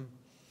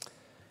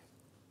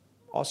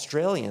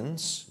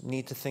Australians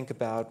need to think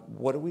about,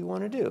 what do we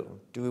want to do?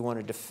 Do we want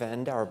to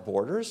defend our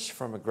borders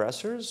from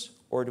aggressors,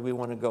 or do we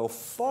want to go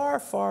far,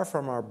 far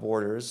from our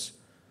borders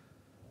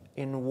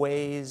in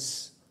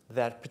ways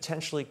that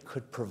potentially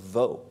could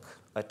provoke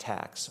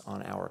attacks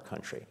on our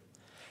country?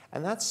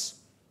 And that's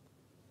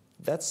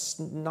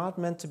not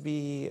meant to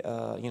be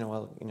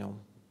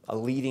a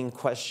leading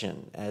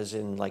question, as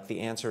in like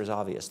the answer is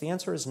obvious. The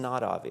answer is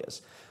not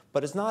obvious.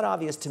 But it's not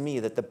obvious to me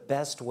that the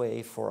best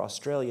way for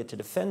Australia to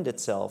defend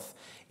itself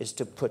is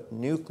to put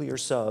nuclear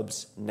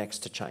subs next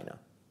to China.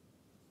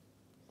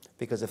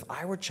 Because if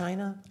I were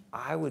China,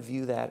 I would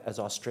view that as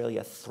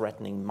Australia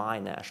threatening my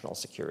national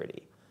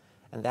security.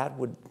 And that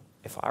would,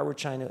 if I were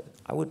China,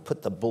 I would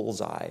put the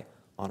bullseye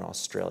on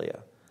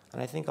Australia.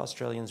 And I think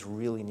Australians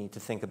really need to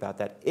think about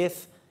that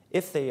if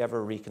they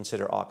ever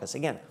reconsider AUKUS.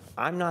 Again,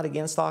 I'm not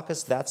against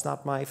AUKUS. That's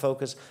not my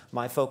focus.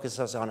 My focus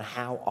is on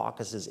how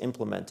AUKUS is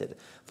implemented.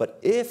 But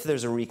if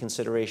there's a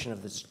reconsideration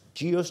of the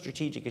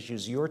geostrategic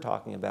issues you're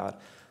talking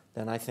about,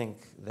 then I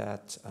think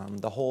that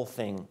the whole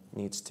thing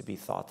needs to be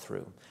thought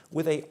through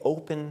with an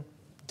open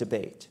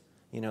debate.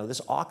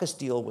 This AUKUS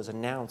deal was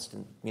announced,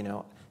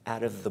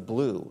 out of the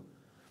blue.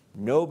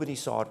 Nobody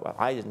saw it. Well,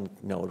 I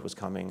didn't know it was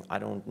coming. I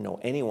don't know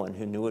anyone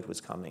who knew it was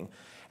coming.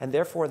 And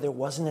therefore, there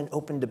wasn't an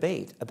open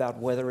debate about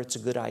whether it's a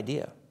good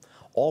idea.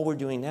 All we're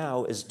doing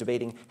now is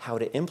debating how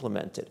to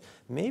implement it.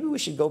 Maybe we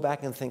should go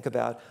back and think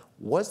about,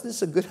 was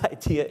this a good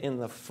idea in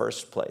the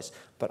first place?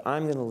 But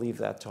I'm going to leave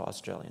that to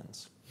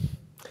Australians.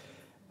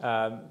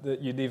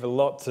 You leave a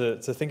lot to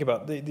think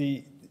about.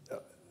 The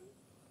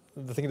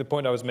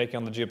point I was making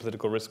on the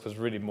geopolitical risk was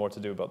really more to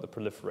do about the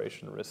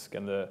proliferation risk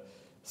and the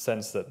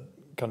sense that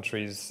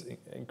countries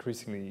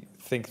increasingly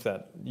think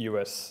that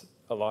U.S.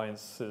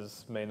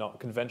 alliances may not,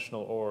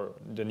 conventional or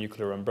the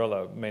nuclear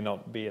umbrella, may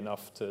not be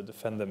enough to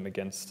defend them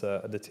against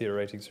a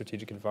deteriorating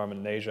strategic environment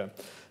in Asia.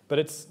 But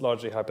it's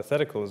largely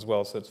hypothetical as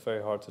well, so it's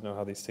very hard to know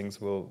how these things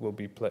will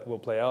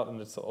play out,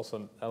 and it's also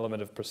an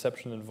element of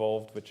perception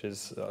involved, which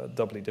is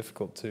doubly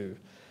difficult to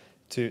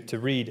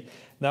read.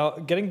 Now,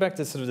 getting back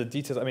to sort of the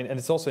details, and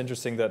it's also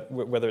interesting that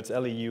whether it's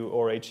LEU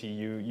or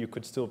HEU, you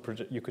could still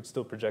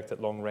project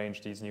at long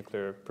range these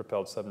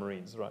nuclear-propelled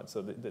submarines, right?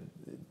 So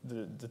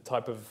the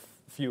type of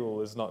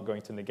fuel is not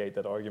going to negate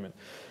that argument.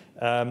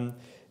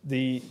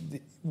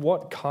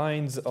 What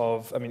kinds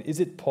of, is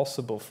it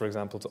possible, for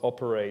example, to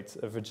operate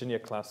a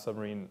Virginia-class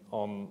submarine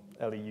on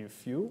LEU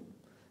fuel?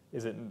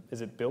 Is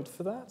it built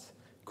for that?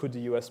 Could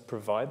the US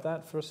provide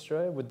that for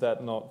Australia? Would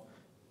that not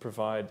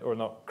provide or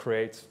not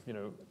create,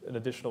 an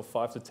additional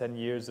 5 to 10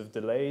 years of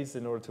delays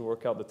in order to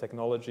work out the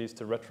technologies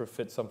to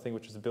retrofit something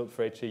which is built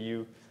for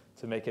HEU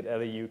to make it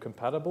LEU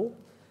compatible?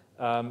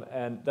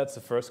 And that's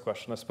the first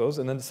question, I suppose.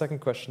 And then the second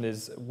question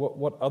is,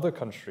 what other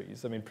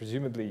countries?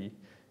 Presumably,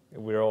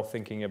 we're all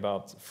thinking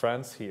about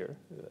France here,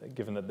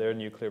 given that their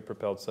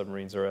nuclear-propelled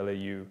submarines are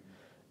LEU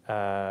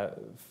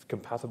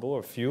compatible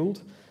or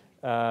fueled.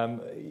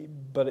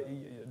 But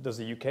does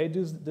the UK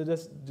do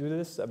this?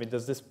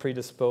 Does this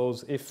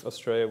predispose, if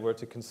Australia were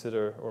to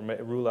consider or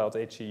rule out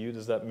HEU,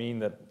 does that mean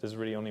that there's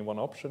really only one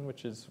option,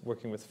 which is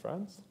working with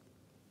France?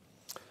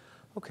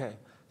 Okay,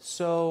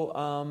 so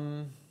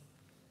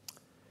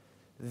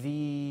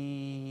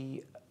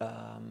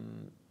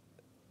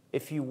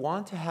if you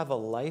want to have a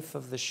life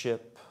of the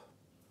ship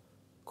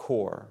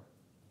core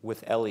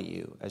with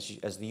LEU,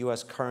 as the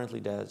US currently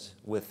does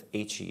with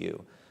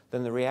HEU,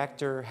 then the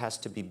reactor has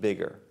to be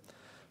bigger.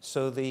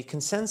 So the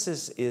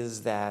consensus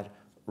is that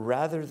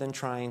rather than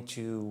trying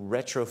to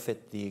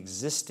retrofit the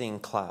existing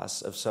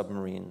class of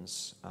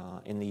submarines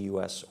in the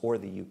US or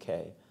the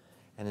UK,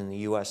 and in the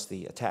US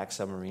the attack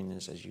submarine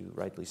is, as you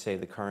rightly say,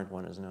 the current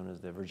one is known as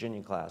the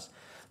Virginia class,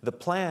 the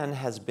plan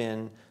has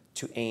been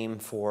to aim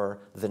for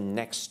the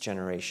next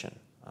generation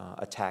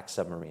attack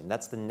submarine.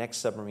 That's the next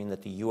submarine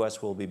that the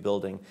US will be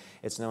building.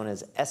 It's known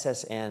as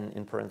SSN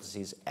in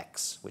parentheses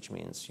X, which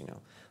means, you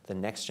know, the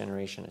next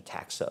generation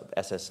attack sub.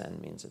 SSN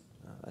means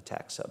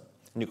attack sub,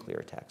 nuclear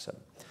attack sub.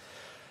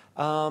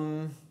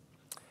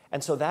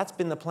 And so that's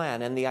been the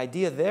plan. And the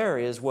idea there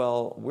is,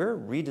 well, we're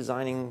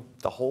redesigning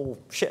the whole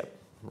ship,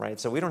 right?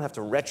 So we don't have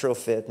to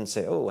retrofit and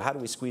say, oh, how do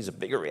we squeeze a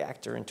bigger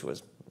reactor into a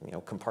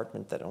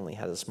compartment that only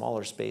has a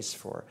smaller space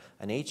for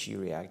an HE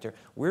reactor.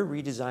 We're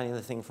redesigning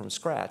the thing from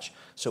scratch,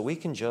 so we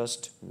can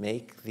just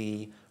make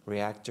the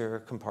reactor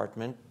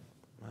compartment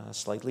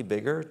slightly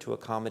bigger to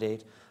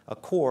accommodate a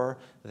core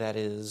that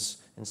is,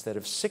 instead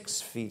of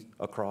 6 feet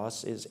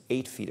across, is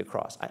 8 feet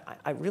across.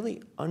 I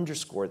really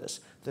underscore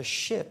this. The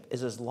ship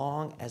is as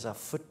long as a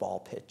football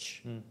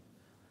pitch. Mm.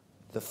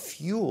 The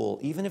fuel,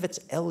 even if it's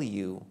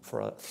LEU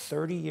for a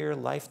 30-year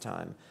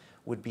lifetime,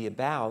 would be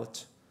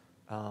about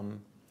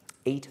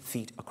 8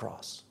 feet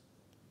across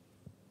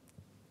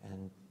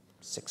and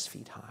 6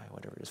 feet high,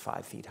 whatever it is,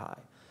 5 feet high.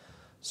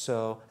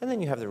 So, and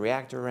then you have the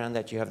reactor around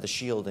that, you have the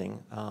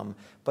shielding,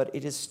 but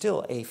it is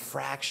still a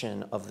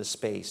fraction of the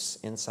space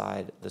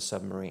inside the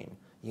submarine.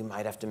 You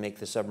might have to make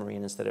the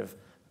submarine, instead of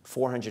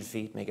 400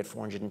 feet, make it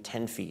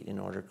 410 feet in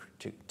order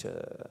to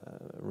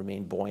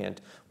remain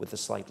buoyant with a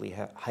slightly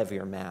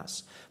heavier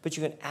mass. But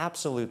you can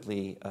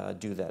absolutely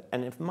do that.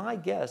 And if my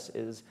guess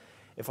is,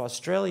 if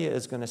Australia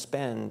is going to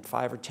spend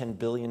 $5 or $10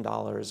 billion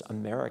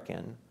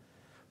American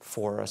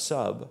for a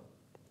sub,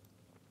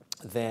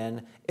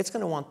 then it's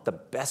going to want the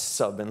best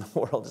sub in the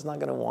world. It's not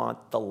going to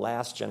want the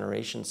last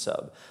generation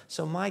sub.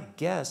 So my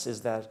guess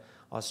is that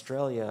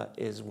Australia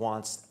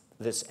wants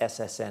this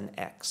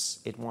SSNX.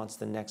 It wants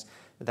the next.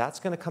 That's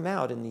going to come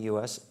out in the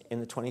US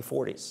in the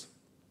 2040s.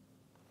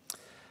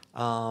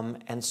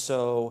 And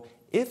so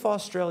if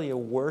Australia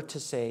were to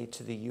say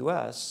to the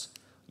US,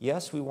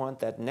 yes, we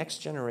want that next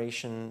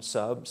generation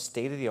sub,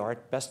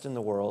 state-of-the-art, best in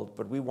the world,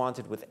 but we want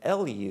it with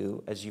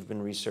LEU, as you've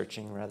been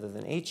researching, rather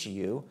than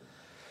HEU,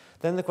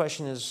 then the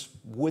question is,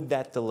 would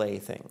that delay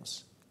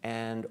things?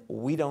 And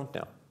we don't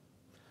know.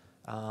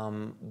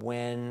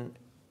 When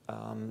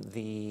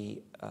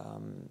the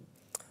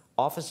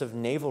Office of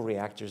Naval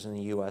Reactors in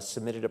the US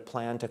submitted a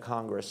plan to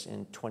Congress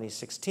in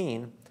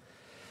 2016,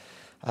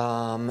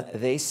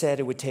 they said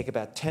it would take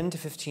about 10 to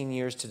 15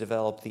 years to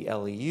develop the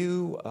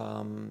LEU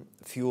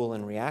fuel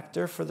and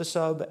reactor for the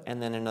sub,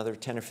 and then another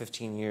 10 or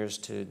 15 years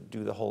to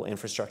do the whole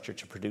infrastructure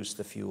to produce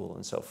the fuel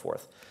and so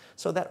forth.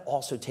 So that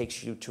also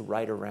takes you to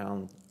right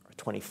around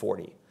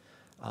 2040.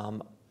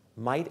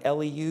 Might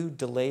LEU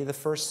delay the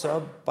first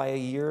sub by a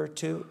year or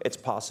two? It's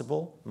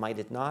possible. Might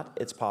it not?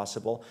 It's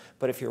possible.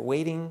 But if you're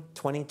waiting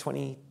 20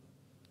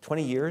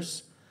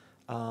 years,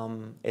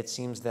 it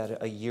seems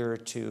that a year or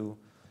two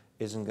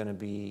isn't going to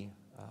be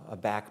a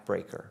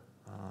backbreaker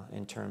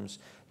in terms.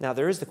 Now,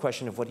 there is the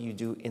question of what do you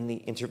do in the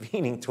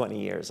intervening 20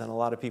 years? And a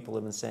lot of people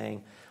have been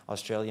saying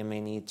Australia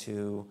may need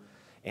to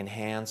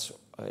enhance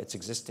its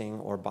existing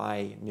or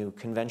buy new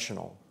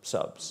conventional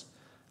subs.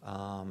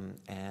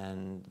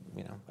 And,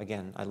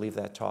 again, I leave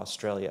that to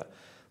Australia.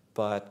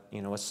 But,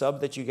 a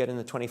sub that you get in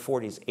the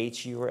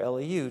 2040s, HU or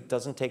LEU,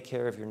 doesn't take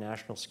care of your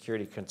national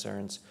security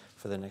concerns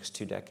for the next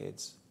 2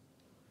 decades.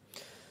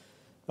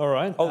 All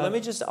right. Oh, let me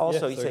just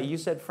also say, you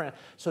said France.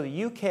 So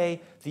the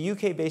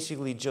UK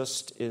basically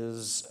just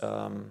is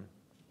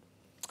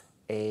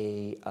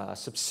a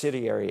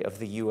subsidiary of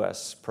the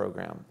US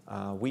program.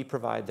 We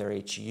provide their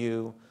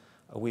HU.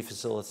 We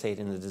facilitate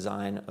in the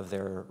design of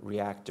their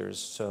reactors.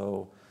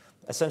 So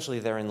essentially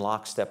they're in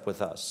lockstep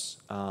with us.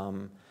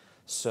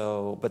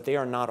 But they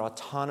are not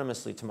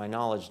autonomously, to my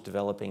knowledge,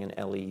 developing an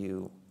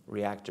LEU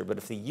reactor. But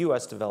if the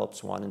US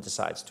develops one and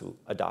decides to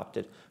adopt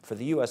it for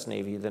the US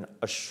Navy, then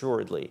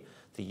assuredly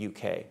the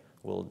UK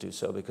will do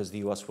so, because the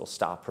US will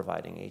stop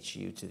providing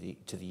HEU to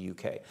the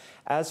UK.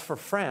 As for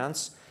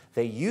France,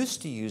 they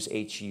used to use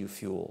HEU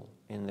fuel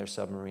in their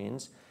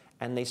submarines,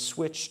 and they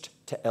switched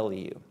to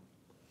LEU.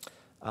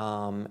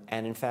 And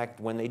in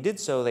fact, when they did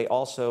so, they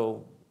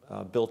also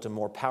built a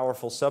more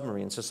powerful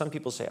submarine. So some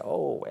people say,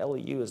 oh,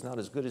 LEU is not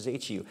as good as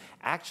HEU.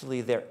 Actually,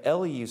 their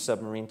LEU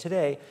submarine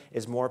today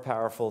is more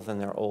powerful than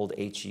their old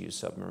HEU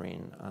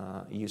submarine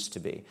used to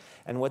be.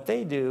 And what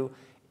they do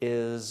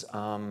is,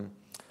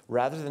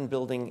 rather than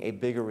building a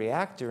bigger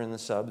reactor in the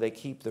sub, they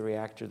keep the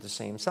reactor the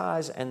same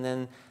size, and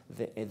then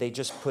they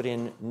just put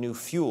in new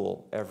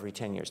fuel every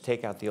 10 years.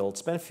 Take out the old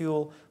spent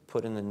fuel,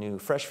 put in the new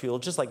fresh fuel,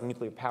 just like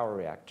nuclear power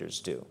reactors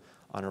do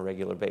on a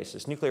regular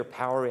basis. Nuclear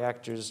power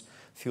reactors,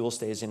 fuel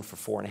stays in for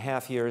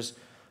 4.5 years.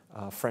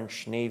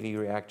 French Navy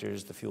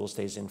reactors, the fuel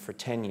stays in for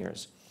 10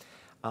 years.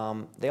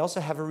 They also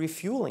have a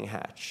refueling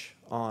hatch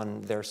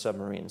on their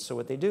submarines. So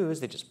what they do is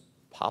they just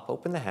pop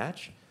open the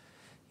hatch,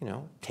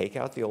 take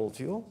out the old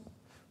fuel,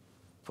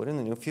 put in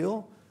the new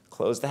fuel,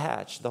 close the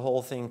hatch. The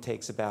whole thing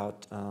takes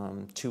about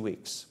 2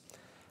 weeks.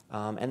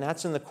 And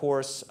that's in the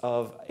course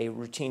of a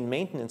routine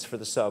maintenance for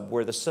the sub,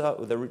 where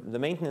the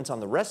maintenance on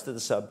the rest of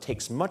the sub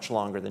takes much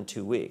longer than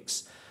 2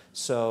 weeks.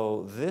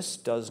 So this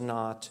does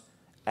not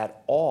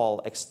at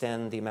all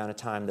extend the amount of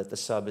time that the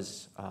sub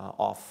is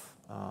off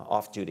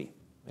duty.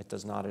 It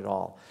does not at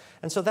all.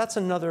 And so that's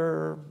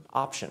another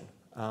option.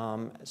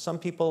 Some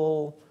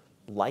people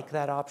like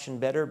that option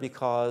better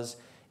because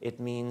it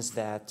means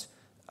that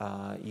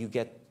you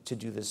get to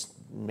do this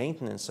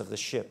maintenance of the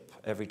ship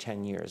every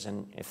 10 years.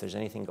 And if there's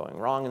anything going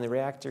wrong in the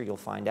reactor, you'll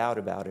find out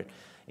about it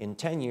in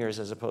 10 years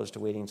as opposed to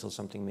waiting until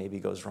something maybe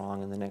goes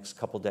wrong in the next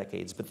couple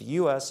decades. But the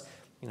US,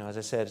 as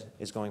I said,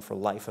 is going for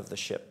life of the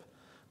ship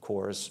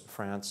cores.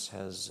 France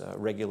has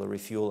regular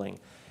refueling.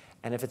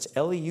 And if it's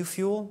LEU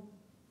fuel,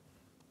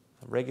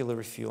 regular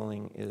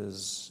refueling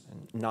is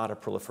not a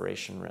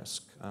proliferation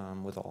risk,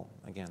 with all,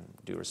 again,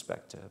 due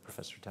respect to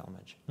Professor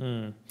Talmadge.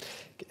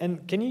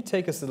 And can you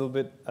take us a little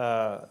bit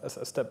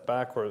a step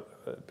back or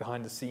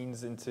behind the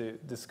scenes into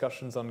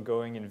discussions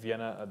ongoing in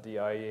Vienna at the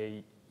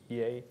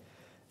IAEA?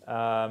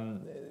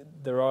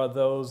 There are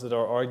those that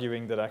are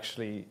arguing that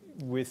actually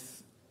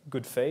with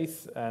good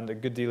faith and a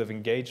good deal of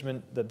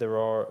engagement that there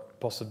are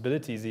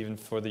possibilities even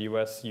for the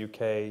US,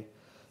 UK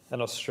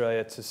and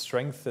Australia to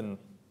strengthen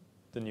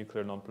the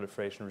nuclear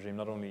non-proliferation regime,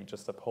 not only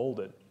just uphold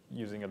it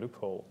using a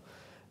loophole.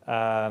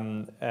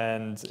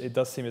 And it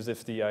does seem as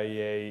if the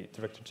IAEA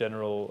Director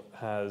General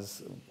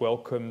has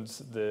welcomed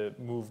the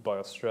move by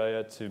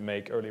Australia to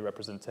make early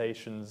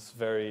representations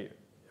very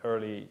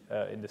early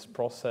in this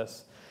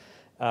process,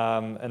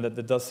 and that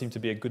there does seem to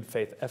be a good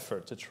faith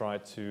effort to try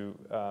to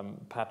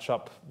patch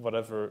up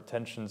whatever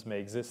tensions may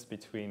exist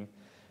between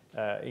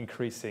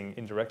increasing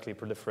indirectly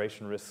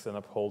proliferation risks and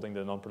upholding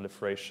the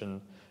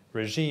non-proliferation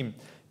regime.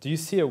 Do you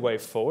see a way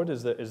forward?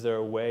 Is there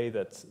a way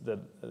that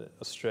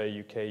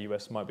Australia, UK,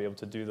 US might be able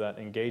to do that,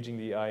 engaging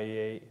the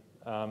IAEA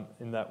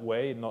in that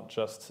way, not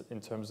just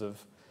in terms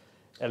of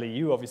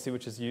LEU, obviously,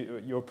 which is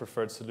your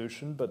preferred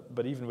solution,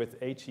 but even with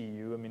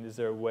HEU? I mean, is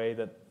there a way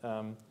that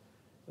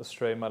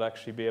Australia might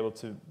actually be able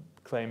to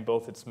claim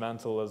both its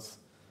mantle as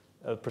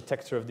a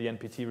protector of the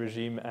NPT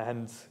regime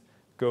and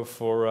go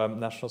for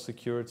national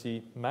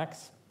security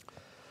max?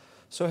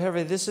 So,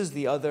 Hervé, this is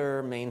the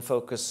other main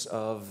focus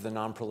of the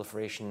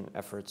non-proliferation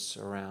efforts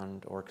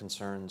around, or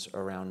concerns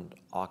around,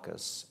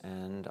 AUKUS.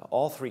 And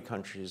all three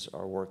countries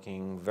are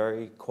working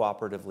very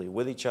cooperatively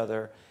with each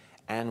other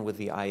and with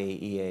the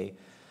IAEA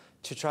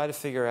to try to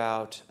figure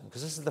out,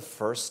 because this is the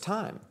first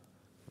time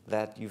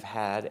that you've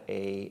had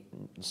a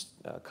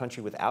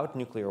country without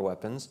nuclear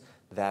weapons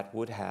that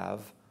would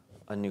have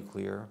a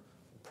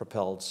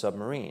nuclear-propelled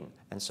submarine.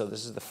 And so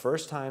this is the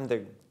first time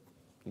the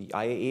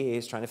IAEA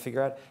is trying to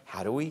figure out,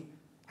 how do we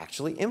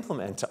actually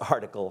implement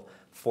Article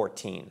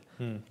 14?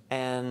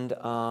 And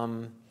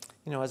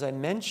as I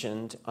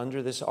mentioned,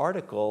 under this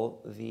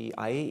article, the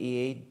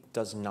IAEA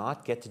does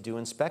not get to do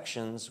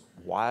inspections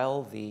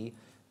while the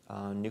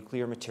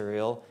nuclear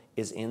material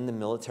is in the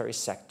military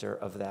sector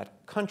of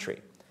that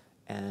country.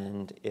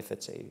 And if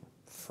it's a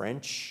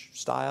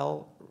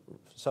French-style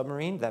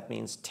submarine, that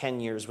means 10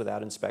 years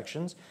without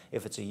inspections.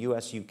 If it's a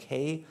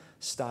US-UK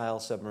style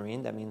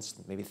submarine, that means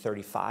maybe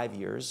 35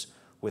 years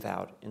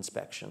without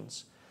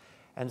inspections.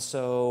 And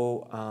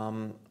so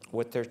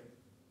what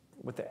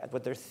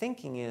they're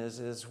thinking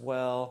is,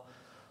 well,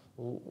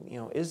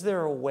 is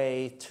there a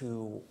way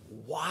to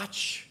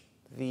watch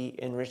the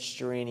enriched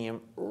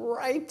uranium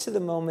right to the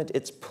moment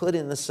it's put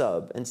in the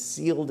sub and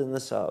sealed in the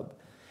sub,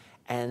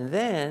 and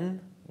then,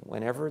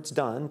 whenever it's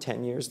done,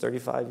 10 years,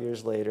 35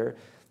 years later,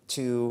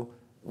 to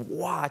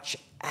watch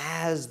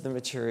as the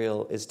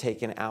material is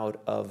taken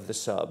out of the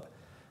sub?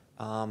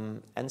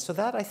 And so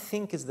that, I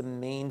think, is the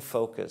main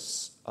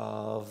focus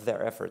of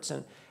their efforts.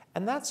 And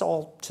that's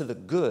all to the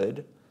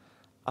good.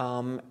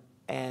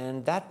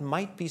 And that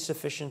might be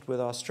sufficient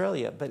with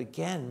Australia. But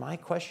again, my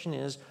question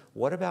is,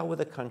 what about with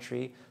a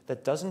country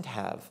that doesn't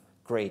have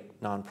great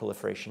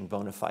non-proliferation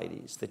bona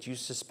fides, that you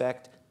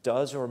suspect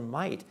does or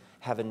might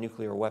have a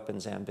nuclear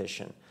weapons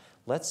ambition?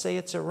 Let's say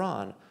it's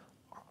Iran.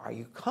 Are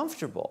you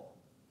comfortable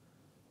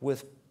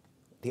with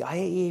the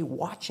IAEA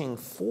watching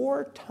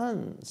 4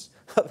 tons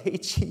of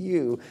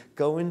HEU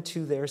go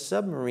into their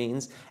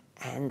submarines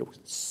and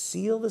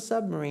seal the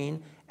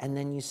submarine, and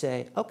then you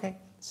say, okay,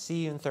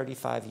 see you in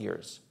 35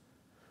 years?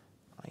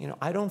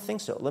 I don't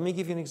think so. Let me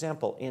give you an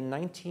example. In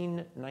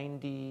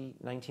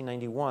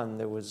 1991,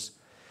 there was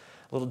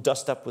a little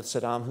dust-up with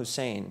Saddam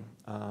Hussein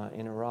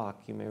in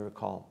Iraq, you may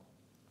recall.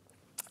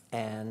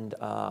 And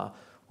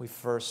we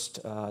first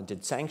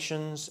did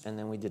sanctions, and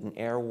then we did an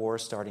air war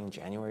starting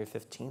January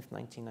 15th,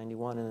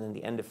 1991, and then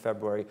the end of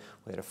February,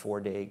 we had a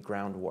 4-day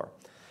ground war.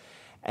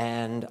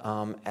 And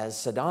as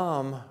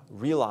Saddam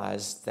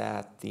realized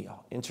that the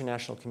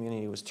international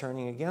community was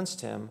turning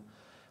against him,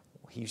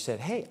 he said,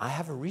 hey, I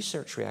have a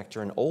research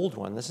reactor, an old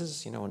one. This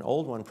is, an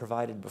old one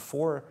provided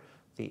before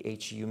the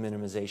HEU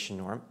minimization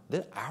norm.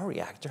 Our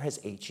reactor has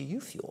HEU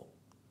fuel.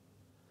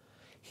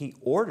 He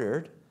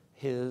ordered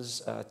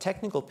his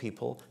technical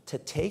people to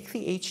take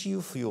the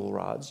HEU fuel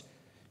rods,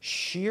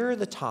 shear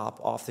the top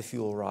off the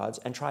fuel rods,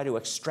 and try to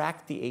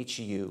extract the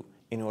HEU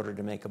in order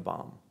to make a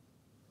bomb.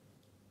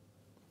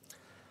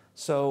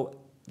 So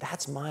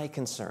that's my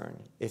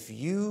concern. If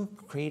you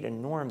create a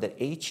norm that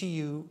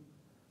HEU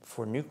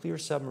for nuclear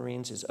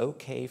submarines is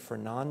okay for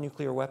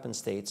non-nuclear weapon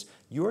states,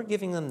 you're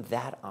giving them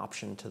that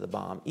option to the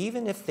bomb,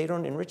 even if they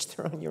don't enrich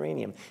their own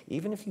uranium,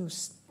 even if you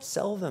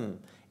sell them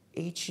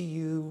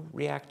HEU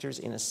reactors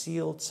in a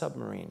sealed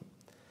submarine.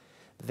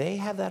 They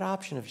have that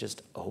option of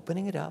just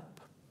opening it up,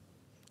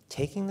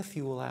 taking the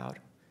fuel out,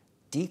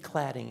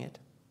 decladding it,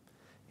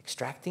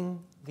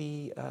 extracting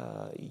the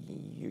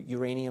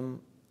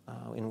uranium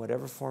in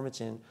whatever form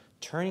it's in,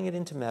 turning it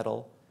into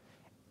metal,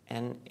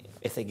 and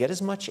if they get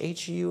as much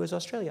HEU as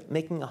Australia,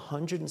 making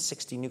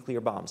 160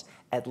 nuclear bombs,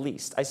 at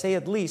least. I say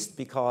at least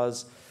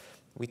because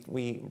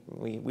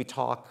we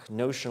talk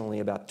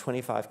notionally about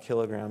 25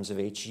 kilograms of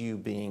HEU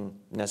being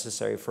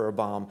necessary for a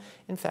bomb.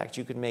 In fact,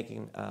 you could make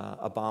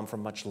a bomb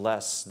from much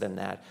less than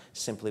that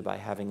simply by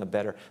having a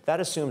better, that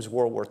assumes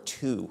World War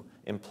II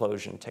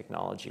implosion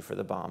technology for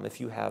the bomb.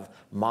 If you have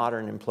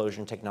modern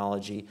implosion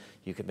technology,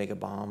 you could make a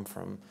bomb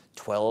from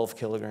 12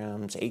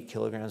 kilograms, 8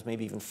 kilograms,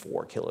 maybe even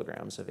 4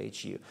 kilograms of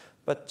HEU.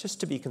 But just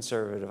to be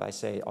conservative, I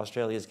say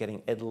Australia is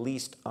getting at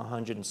least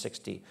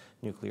 160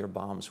 nuclear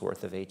bombs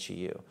worth of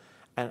HEU.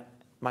 And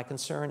my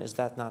concern is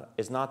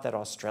not that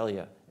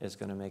Australia is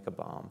going to make a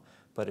bomb,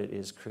 but it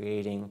is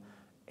creating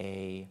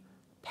a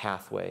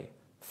pathway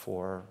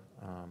for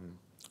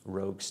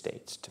rogue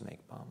states to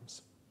make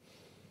bombs.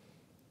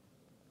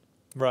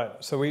 Right,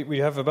 so we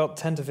have about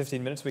 10 to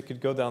 15 minutes. We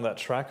could go down that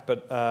track,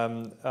 but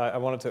I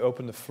wanted to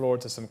open the floor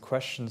to some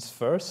questions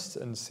first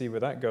and see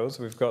where that goes.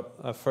 We've got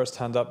a first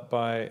hand up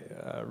by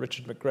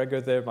Richard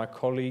McGregor there, my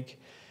colleague.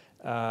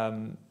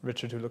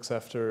 Richard, who looks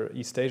after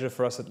East Asia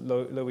for us at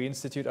Lowy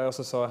Institute. I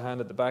also saw a hand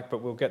at the back,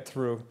 but we'll get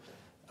through.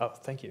 Oh,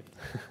 thank you.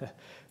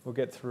 We'll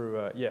get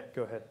through. Yeah,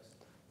 go ahead.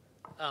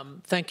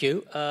 Thank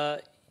you.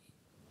 I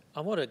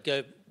want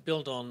to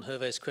build on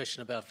Hervé's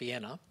question about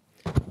Vienna.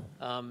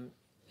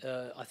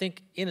 I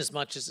think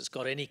inasmuch as it's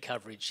got any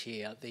coverage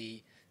here,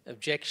 the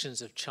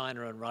objections of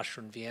China and Russia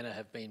and Vienna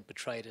have been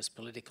portrayed as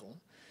political.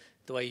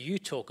 The way you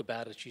talk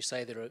about it, you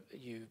say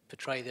you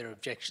portray their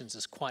objections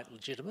as quite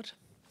legitimate.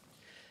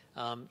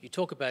 You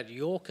talk about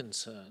your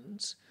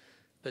concerns,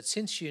 but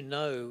since you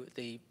know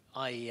the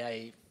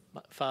IEA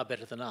far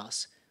better than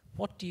us,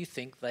 what do you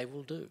think they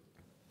will do?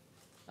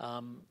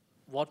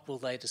 What will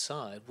they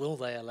decide? Will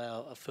they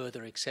allow a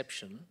further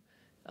exception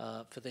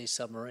for these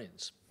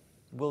submarines?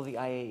 Will the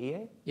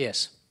IAEA?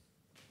 Yes.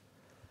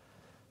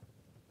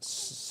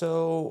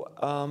 So,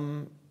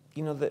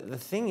 the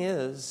thing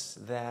is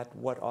that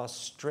what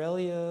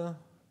Australia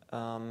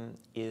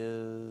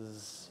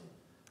is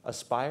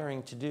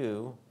aspiring to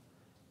do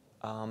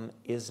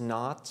is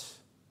not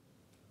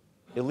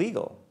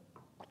illegal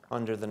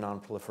under the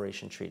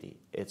Non-Proliferation Treaty.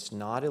 It's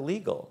not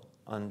illegal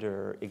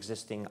under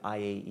existing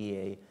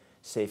IAEA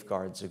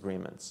safeguards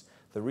agreements.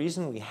 The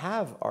reason we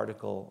have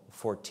Article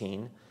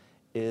 14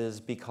 is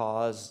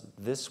because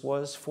this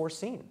was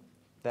foreseen,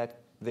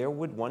 that there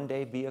would one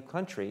day be a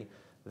country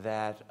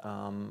that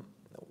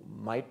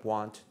might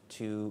want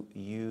to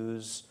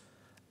use,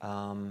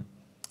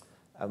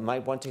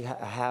 might want to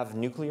have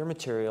nuclear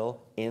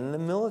material in the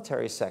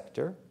military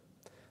sector,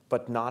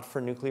 but not for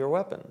nuclear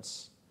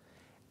weapons.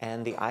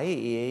 And the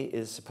IAEA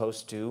is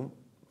supposed to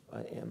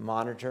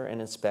monitor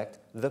and inspect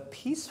the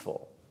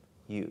peaceful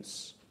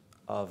use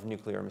of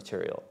nuclear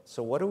material.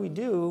 So what do we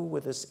do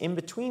with this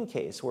in-between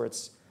case where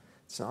it's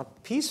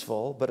not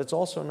peaceful, but it's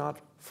also not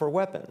for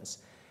weapons?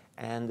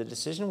 And the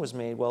decision was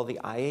made, well, the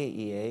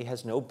IAEA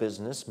has no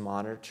business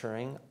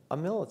monitoring a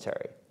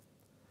military.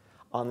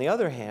 On the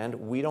other hand,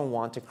 we don't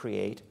want to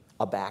create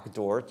a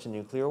backdoor to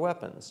nuclear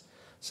weapons.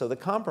 So the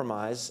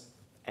compromise,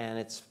 and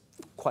it's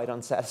quite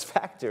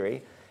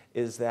unsatisfactory,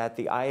 is that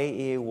the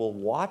IAEA will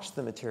watch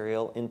the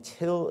material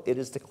until it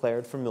is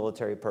declared for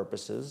military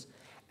purposes,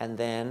 and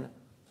then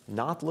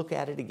not look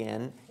at it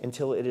again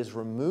until it is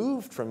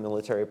removed from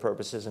military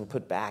purposes and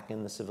put back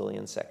in the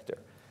civilian sector.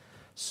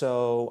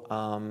 So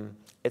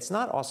it's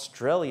not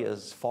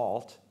Australia's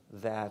fault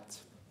that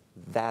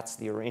that's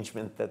the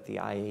arrangement that the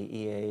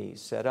IAEA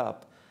set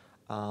up.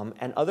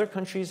 And other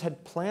countries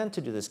had planned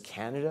to do this.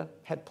 Canada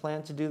had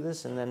planned to do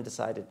this and then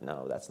decided,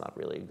 no, that's not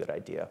really a good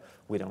idea.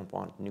 We don't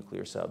want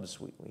nuclear subs.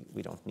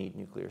 We don't need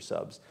nuclear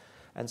subs.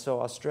 And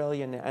so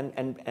Australia,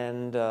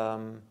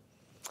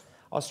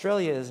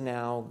 Australia is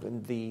now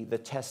the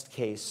test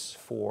case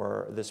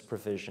for this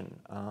provision.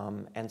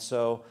 And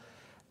so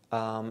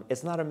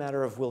it's not a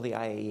matter of will the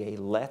IAEA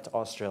let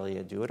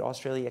Australia do it.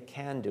 Australia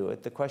can do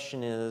it. The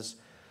question is,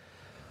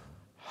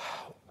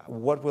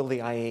 what will the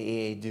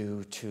IAEA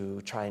do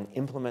to try and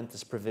implement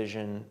this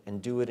provision and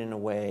do it in a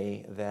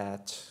way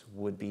that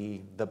would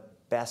be the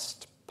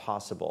best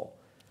possible?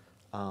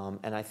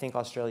 And I think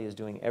Australia is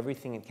doing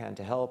everything it can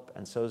to help,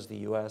 and so is the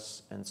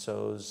US, and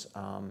so's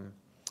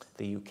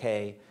the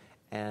UK.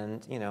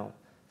 And,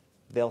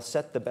 they'll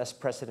set the best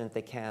precedent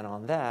they can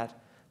on that.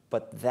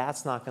 But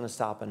that's not going to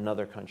stop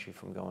another country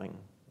from going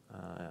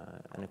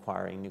and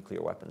acquiring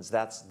nuclear weapons.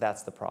 That's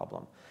the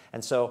problem.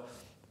 And so,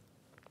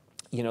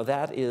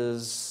 that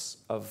is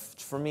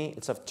for me,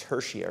 it's of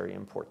tertiary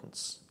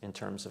importance in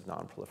terms of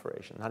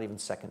non-proliferation, not even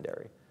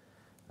secondary.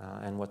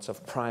 And what's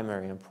of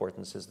primary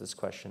importance is this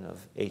question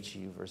of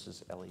HU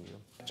versus LEU.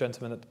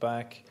 Gentleman at the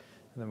back,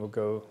 and then we'll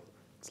go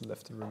to the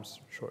left of the rooms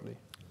shortly.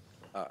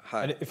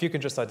 Hi. And if you can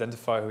just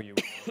identify who you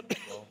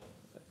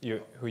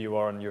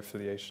are and your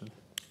affiliation.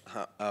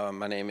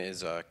 My name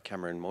is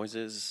Cameron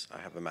Moises. I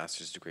have a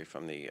master's degree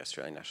from the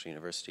Australian National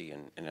University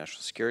in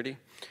International Security.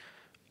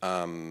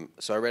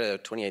 So I read a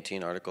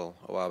 2018 article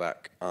a while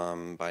back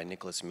by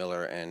Nicholas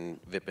Miller and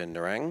Vipin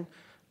Narang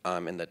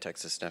in the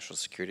Texas National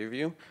Security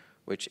Review,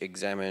 which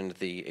examined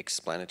the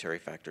explanatory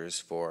factors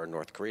for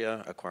North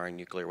Korea acquiring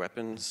nuclear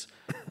weapons.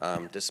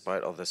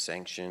 Despite all the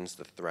sanctions,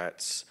 the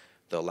threats,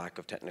 the lack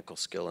of technical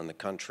skill in the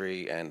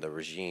country, and the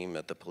regime,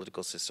 the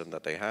political system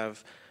that they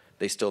have,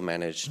 they still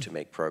managed to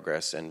make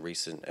progress, and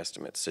recent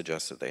estimates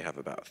suggest that they have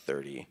about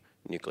 30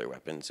 nuclear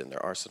weapons in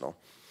their arsenal.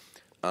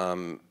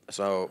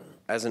 So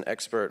as an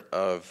expert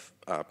of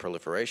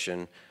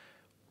proliferation,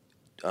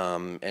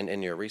 and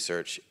in your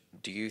research,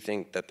 do you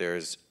think that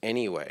there's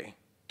any way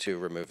to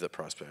remove the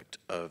prospect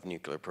of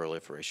nuclear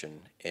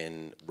proliferation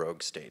in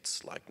rogue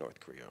states like North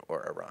Korea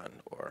or Iran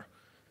or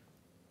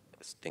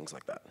things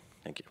like that?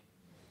 Thank you.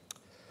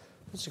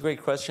 That's a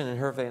great question, and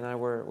Hervé and I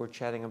were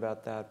chatting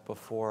about that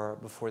before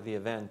the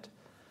event.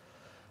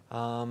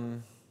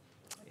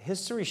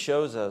 History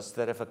shows us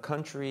that if a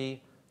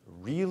country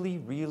really,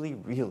 really,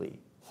 really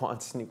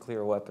wants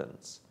nuclear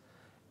weapons,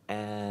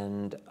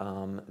 and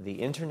the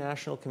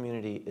international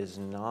community is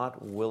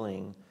not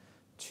willing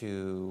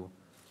to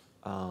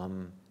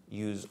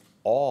use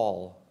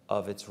all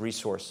of its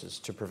resources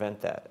to prevent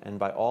that, and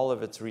by all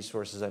of its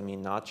resources I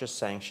mean not just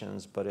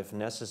sanctions, but if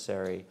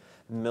necessary,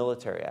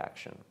 military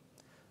action,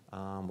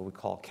 what we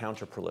call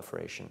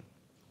counter-proliferation,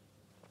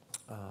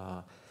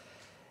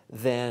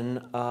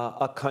 then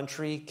a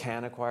country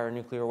can acquire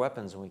nuclear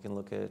weapons, and we can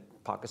look at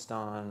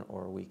Pakistan,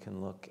 or we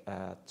can look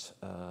at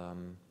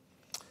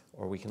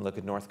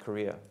North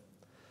Korea.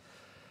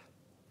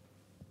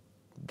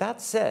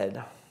 That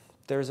said,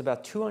 there's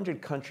about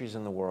 200 countries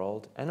in the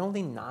world, and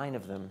only 9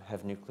 of them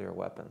have nuclear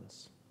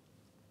weapons.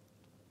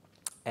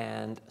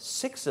 And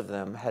 6 of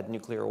them had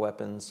nuclear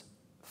weapons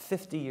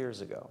 50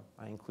 years ago.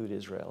 I include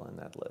Israel in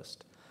that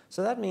list.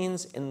 So that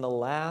means in the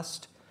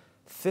last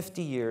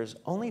 50 years,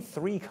 only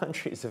 3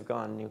 countries have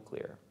gone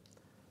nuclear.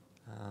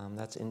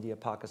 That's India,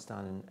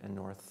 Pakistan, and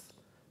North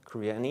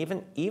Korea. And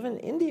even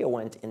India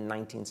went in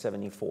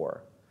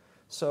 1974.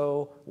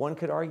 So one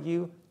could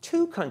argue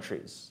 2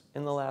 countries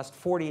in the last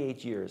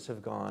 48 years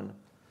have gone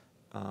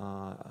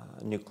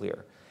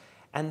nuclear.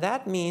 And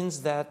that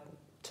means that,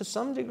 to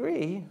some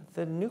degree,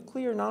 the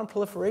nuclear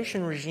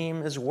non-proliferation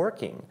regime is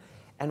working.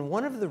 And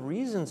one of the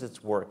reasons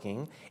it's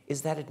working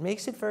is that it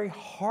makes it very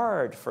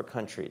hard for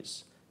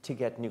countries to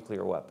get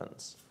nuclear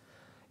weapons.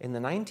 In the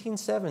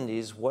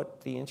 1970s,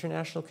 what the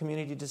international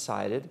community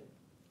decided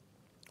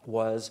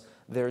was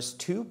there's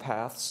 2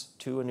 paths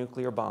to a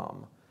nuclear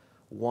bomb.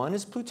 One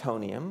is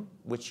plutonium,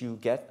 which you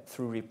get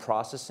through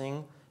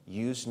reprocessing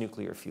used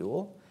nuclear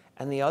fuel,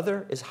 and the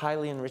other is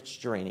highly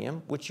enriched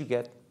uranium, which you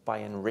get by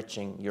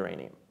enriching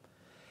uranium.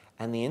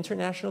 And the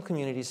international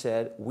community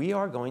said, we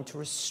are going to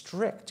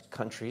restrict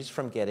countries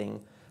from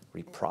getting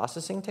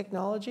reprocessing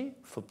technology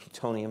for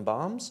plutonium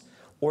bombs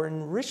or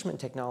enrichment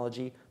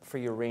technology for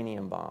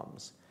uranium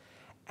bombs.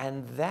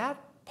 And that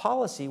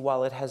policy,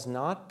 while it has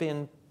not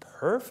been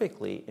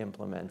perfectly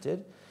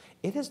implemented,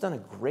 it has done a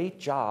great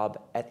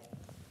job at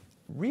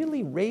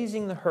really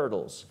raising the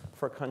hurdles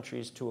for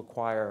countries to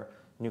acquire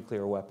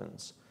nuclear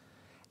weapons.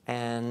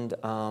 And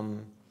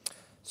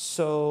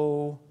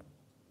so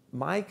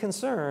my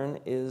concern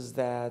is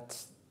that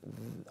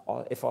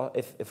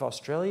if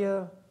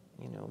Australia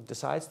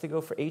decides to go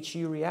for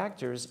HU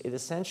reactors, it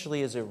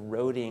essentially is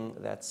eroding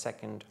that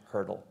second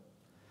hurdle.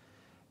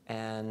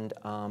 And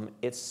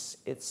it's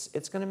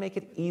going to make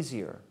it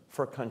easier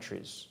for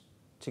countries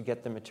to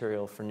get the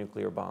material for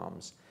nuclear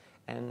bombs.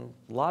 And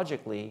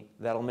logically,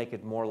 that'll make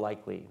it more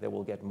likely that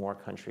we'll get more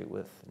country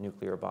with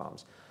nuclear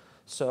bombs.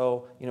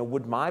 So,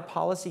 would my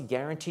policy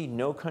guarantee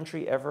no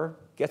country ever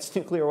gets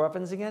nuclear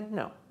weapons again?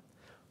 No.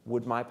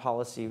 Would my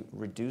policy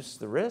reduce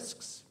the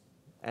risks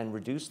and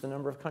reduce the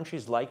number of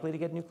countries likely to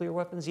get nuclear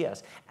weapons?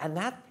 Yes. And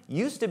that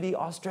used to be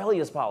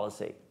Australia's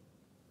policy.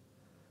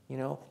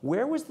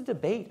 Where was the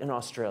debate in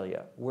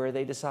Australia where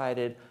they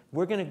decided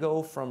we're going to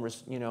go from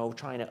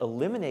trying to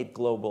eliminate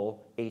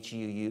global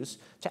HEU use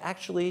to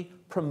actually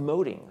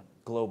promoting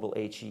global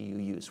HEU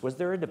use? Was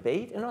there a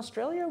debate in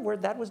Australia where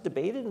that was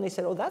debated and they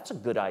said, oh, that's a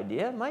good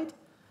idea, mate?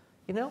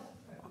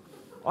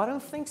 I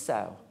don't think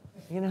so.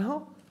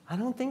 I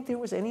don't think there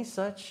was any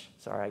such,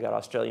 sorry, I got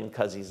Australian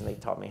cousins and they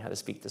taught me how to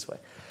speak this way.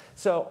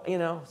 So,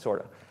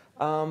 sort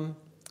of.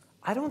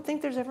 I don't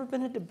think there's ever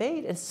been a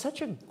debate. It's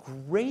such a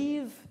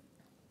grave,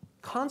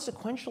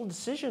 consequential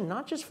decision,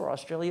 not just for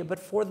Australia, but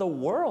for the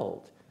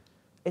world.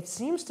 It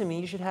seems to me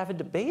you should have a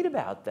debate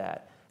about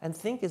that. and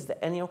think is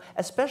the,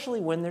 especially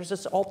when there's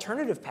this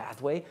alternative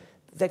pathway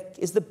that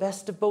is the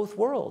best of both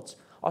worlds.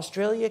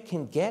 Australia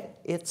can get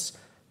its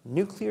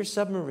nuclear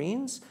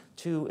submarines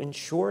to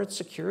ensure its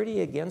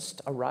security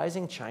against a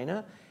rising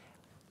China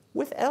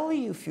with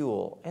LEU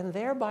fuel, and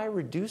thereby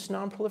reduce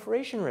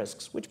non-proliferation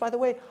risks, which, by the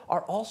way,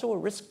 are also a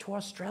risk to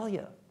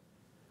Australia,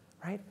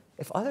 right?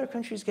 If other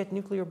countries get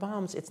nuclear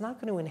bombs, it's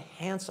not going to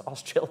enhance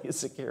Australia's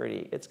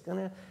security. It's going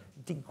to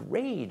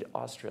degrade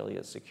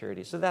Australia's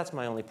security. So that's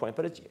my only point.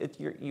 But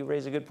you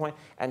raise a good point.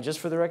 And just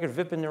for the record,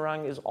 Vipin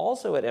Narang is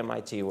also at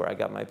MIT, where I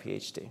got my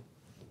PhD.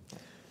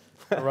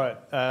 All right.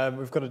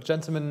 We've got a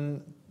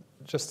gentleman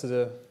just to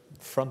the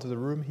front of the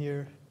room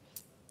here.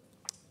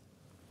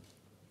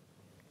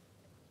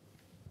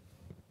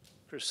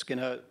 Chris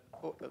Skinner,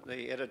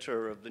 the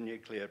editor of the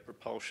Nuclear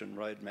Propulsion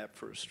Roadmap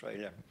for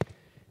Australia.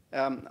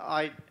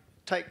 I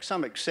take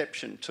some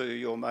exception to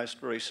your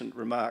most recent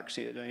remarks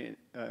here,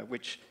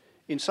 which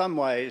in some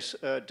ways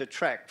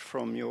detract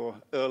from your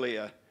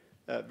earlier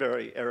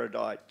very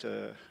erudite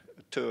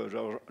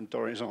tour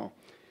d'horizon.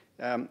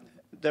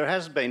 There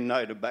has been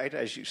no debate,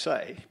 as you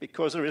say,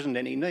 because there isn't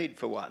any need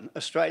for one.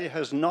 Australia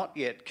has not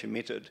yet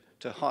committed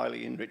to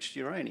highly enriched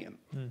uranium.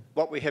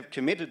 What we have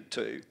committed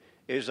to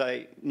is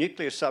a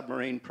nuclear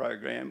submarine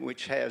program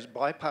which has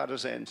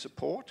bipartisan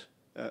support,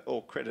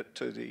 all credit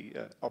to the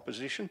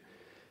opposition,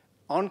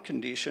 on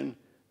condition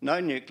no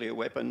nuclear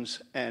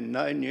weapons and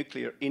no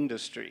nuclear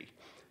industry.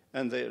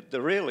 And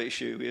the real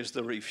issue is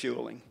the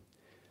refuelling.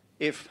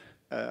 If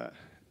the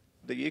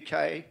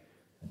UK,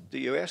 the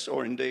US,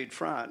 or indeed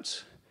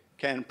France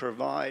can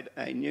provide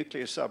a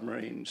nuclear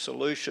submarine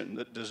solution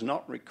that does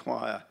not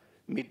require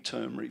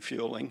mid-term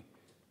refuelling,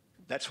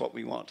 that's what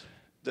we want.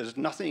 There's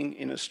nothing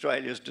in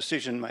Australia's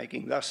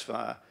decision-making thus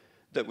far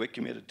that we're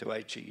committed to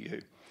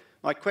HEU.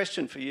 My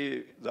question for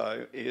you,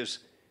 though, is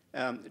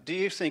do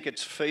you think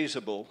it's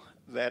feasible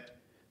that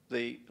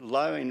the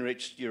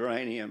low-enriched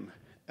uranium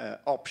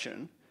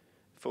option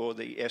for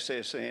the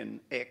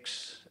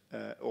SSNX,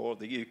 or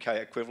the UK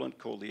equivalent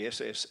called the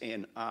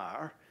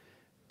SSNR,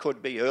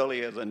 could be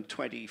earlier than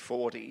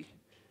 2040,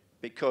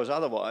 because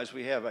otherwise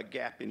we have a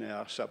gap in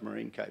our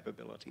submarine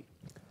capability?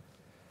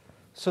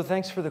 So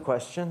thanks for the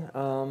question.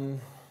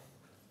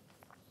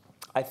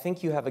 I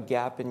think you have a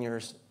gap in your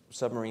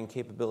submarine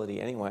capability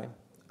anyway.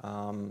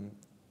 You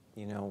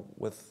know,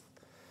 with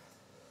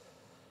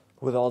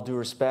all due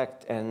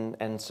respect,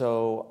 and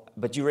so,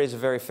 but you raise a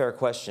very fair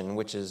question,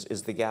 which is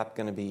the gap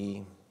going to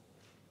be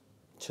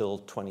till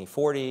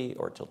 2040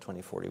 or till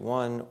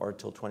 2041 or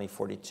till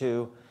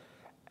 2042?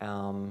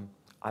 I'm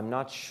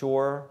not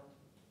sure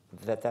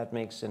that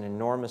makes an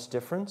enormous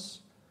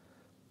difference.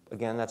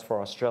 Again, that's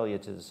for Australia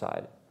to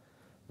decide.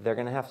 They're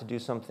going to have to do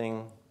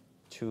something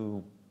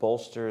to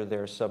bolster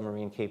their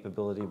submarine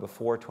capability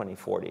before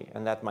 2040,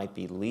 and that might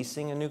be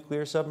leasing a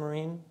nuclear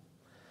submarine.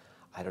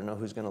 I don't know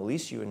who's going to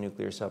lease you a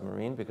nuclear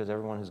submarine, because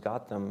everyone who's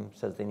got them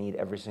says they need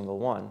every single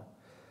one.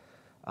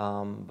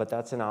 But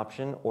that's an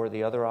option, or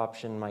the other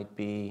option might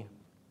be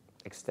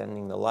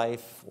extending the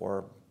life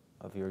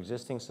of your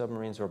existing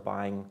submarines, or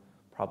buying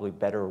probably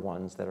better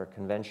ones that are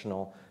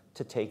conventional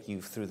to take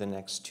you through the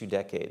next 2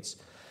 decades.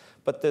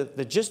 But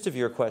the gist of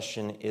your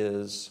question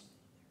is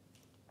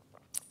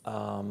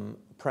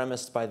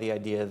premised by the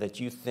idea that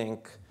you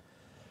think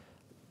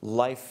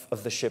life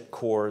of the ship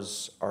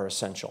cores are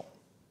essential.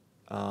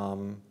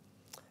 And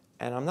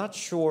I'm not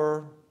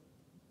sure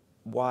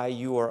why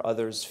you or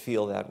others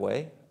feel that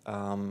way.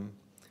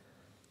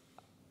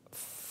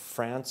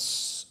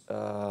 France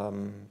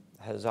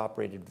has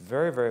operated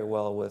very, very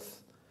well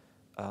with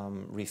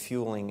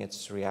refueling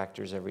its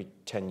reactors every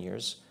 10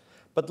 years.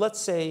 But let's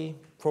say,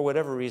 for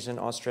whatever reason,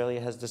 Australia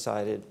has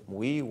decided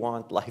we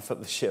want life of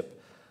the ship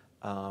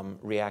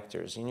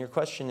reactors. And your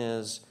question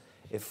is,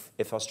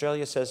 if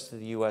Australia says to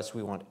the US,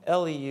 we want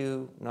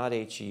LEU, not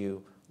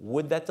HEU,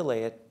 would that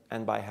delay it,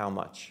 and by how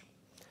much?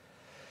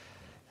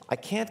 I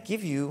can't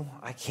give you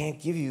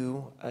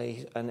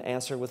an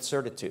answer with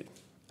certitude,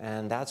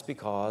 and that's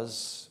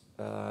because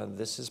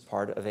this is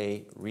part of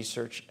a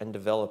research and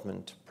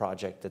development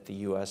project that the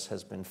US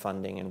has been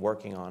funding and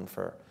working on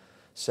for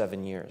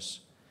 7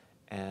 years.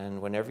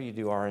 And whenever you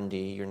do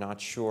R&D, you're not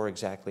sure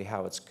exactly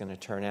how it's going to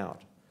turn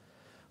out.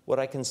 What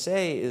I can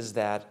say is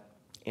that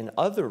in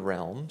other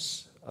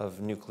realms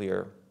of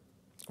nuclear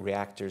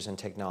reactors and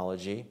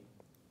technology,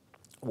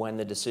 when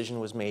the decision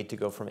was made to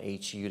go from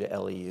HEU to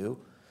LEU,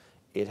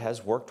 it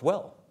has worked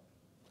well.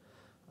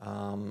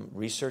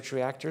 Research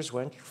reactors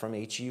went from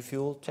HEU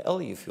fuel to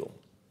LEU fuel,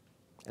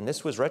 and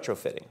this was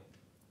retrofitting.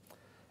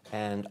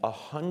 And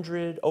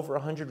over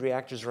 100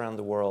 reactors around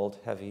the world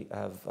have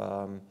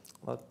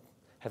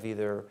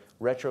either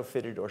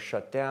retrofitted or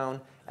shut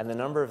down, and the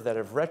number that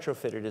have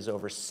retrofitted is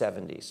over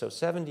 70. So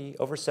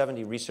over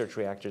 70 research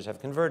reactors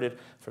have converted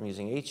from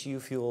using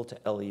HEU fuel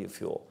to LEU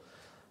fuel.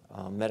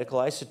 Medical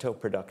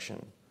isotope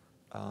production,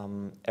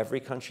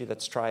 every country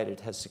that's tried it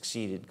has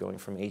succeeded going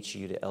from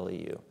HEU to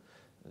LEU.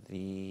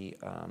 The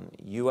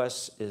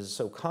US is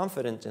so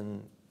confident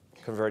in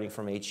converting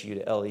from HEU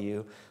to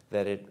LEU,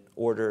 that it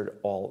ordered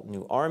all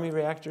new Army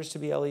reactors to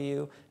be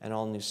LEU and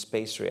all new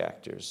space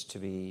reactors to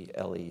be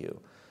LEU.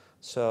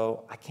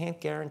 So I can't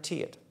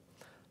guarantee it.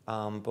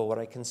 But what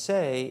I can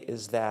say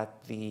is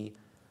that the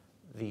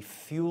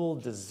fuel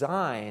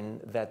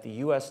design that the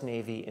US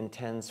Navy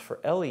intends for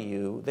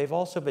LEU, they've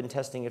also been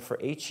testing it for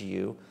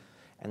HEU,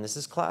 and this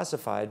is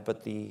classified,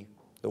 but the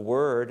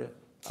word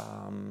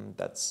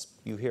that's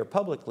you hear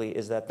publicly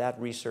is that that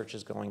research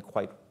is going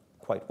quite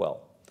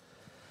well.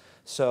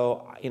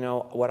 So,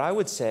 what I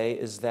would say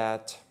is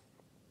that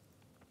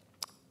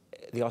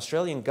the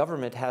Australian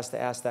government has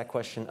to ask that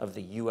question of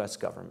the US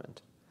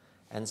government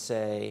and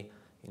say,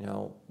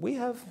 we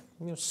have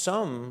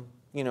some,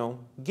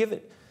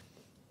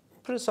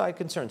 put aside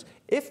concerns.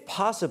 If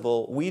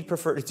possible, we'd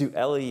prefer to do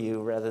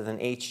LEU rather than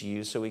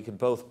HEU so we could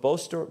both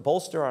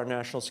bolster our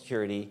national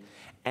security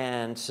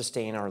and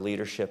sustain our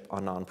leadership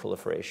on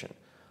non-proliferation.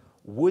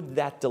 Would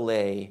that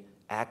delay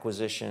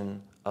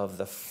acquisition of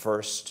the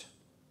first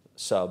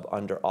sub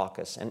under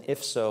AUKUS? And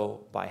if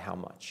so, by how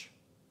much?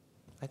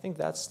 I think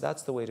that's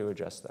the way to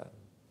address that.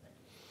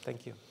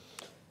 Thank you.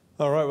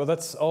 All right, well,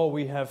 that's all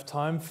we have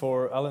time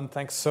for. Alan,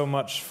 thanks so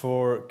much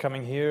for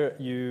coming here.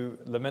 You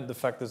lament the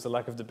fact there's a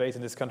lack of debate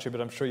in this country,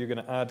 but I'm sure you're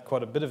going to add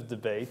quite a bit of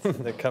debate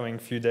in the coming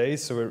few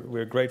days, so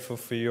we're grateful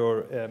for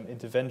your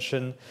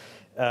intervention.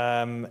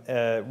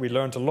 We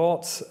learned a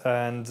lot,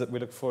 and we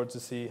look forward to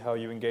see how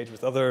you engage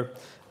with other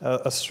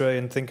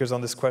Australian thinkers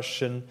on this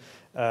question.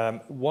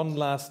 One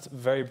last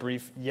very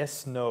brief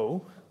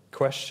yes-no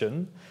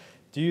question.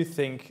 Do you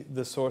think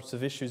the sorts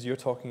of issues you're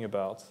talking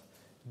about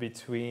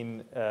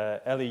between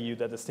LEU,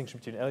 that distinction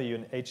between LEU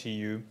and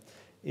HEU,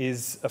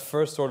 is a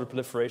first-order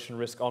proliferation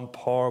risk on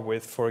par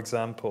with, for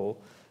example,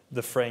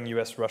 the fraying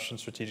US-Russian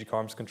strategic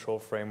arms control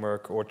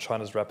framework or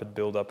China's rapid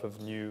buildup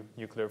of new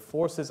nuclear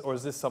forces, or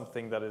is this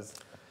something that is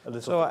a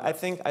little... So I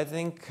think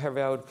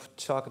Hervé, I would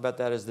talk about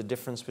that as the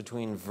difference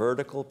between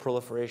vertical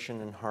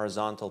proliferation and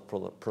horizontal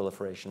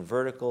proliferation.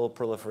 Vertical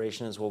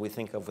proliferation is what we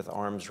think of with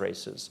arms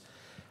races.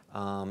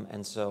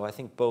 And so I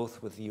think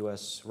both with the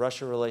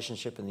US-Russia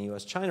relationship and the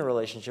US-China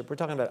relationship, we're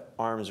talking about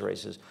arms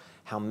races.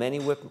 How many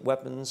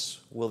weapons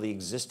will the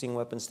existing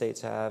weapon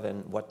states have,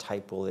 and what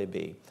type will they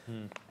be?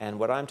 And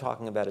what I'm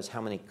talking about is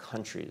how many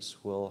countries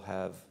will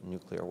have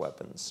nuclear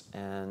weapons.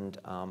 And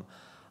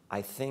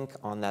I think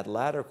on that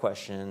latter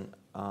question,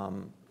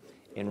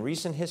 in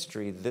recent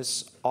history,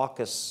 this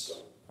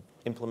AUKUS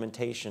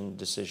implementation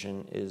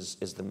decision is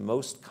the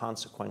most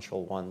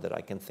consequential one that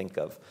I can think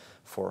of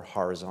for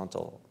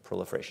horizontal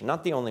proliferation.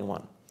 Not the only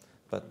one,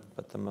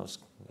 but the most,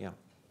 yeah.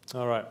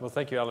 All right. Well,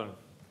 thank you, Alan.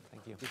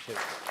 Thank you. Appreciate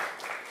it.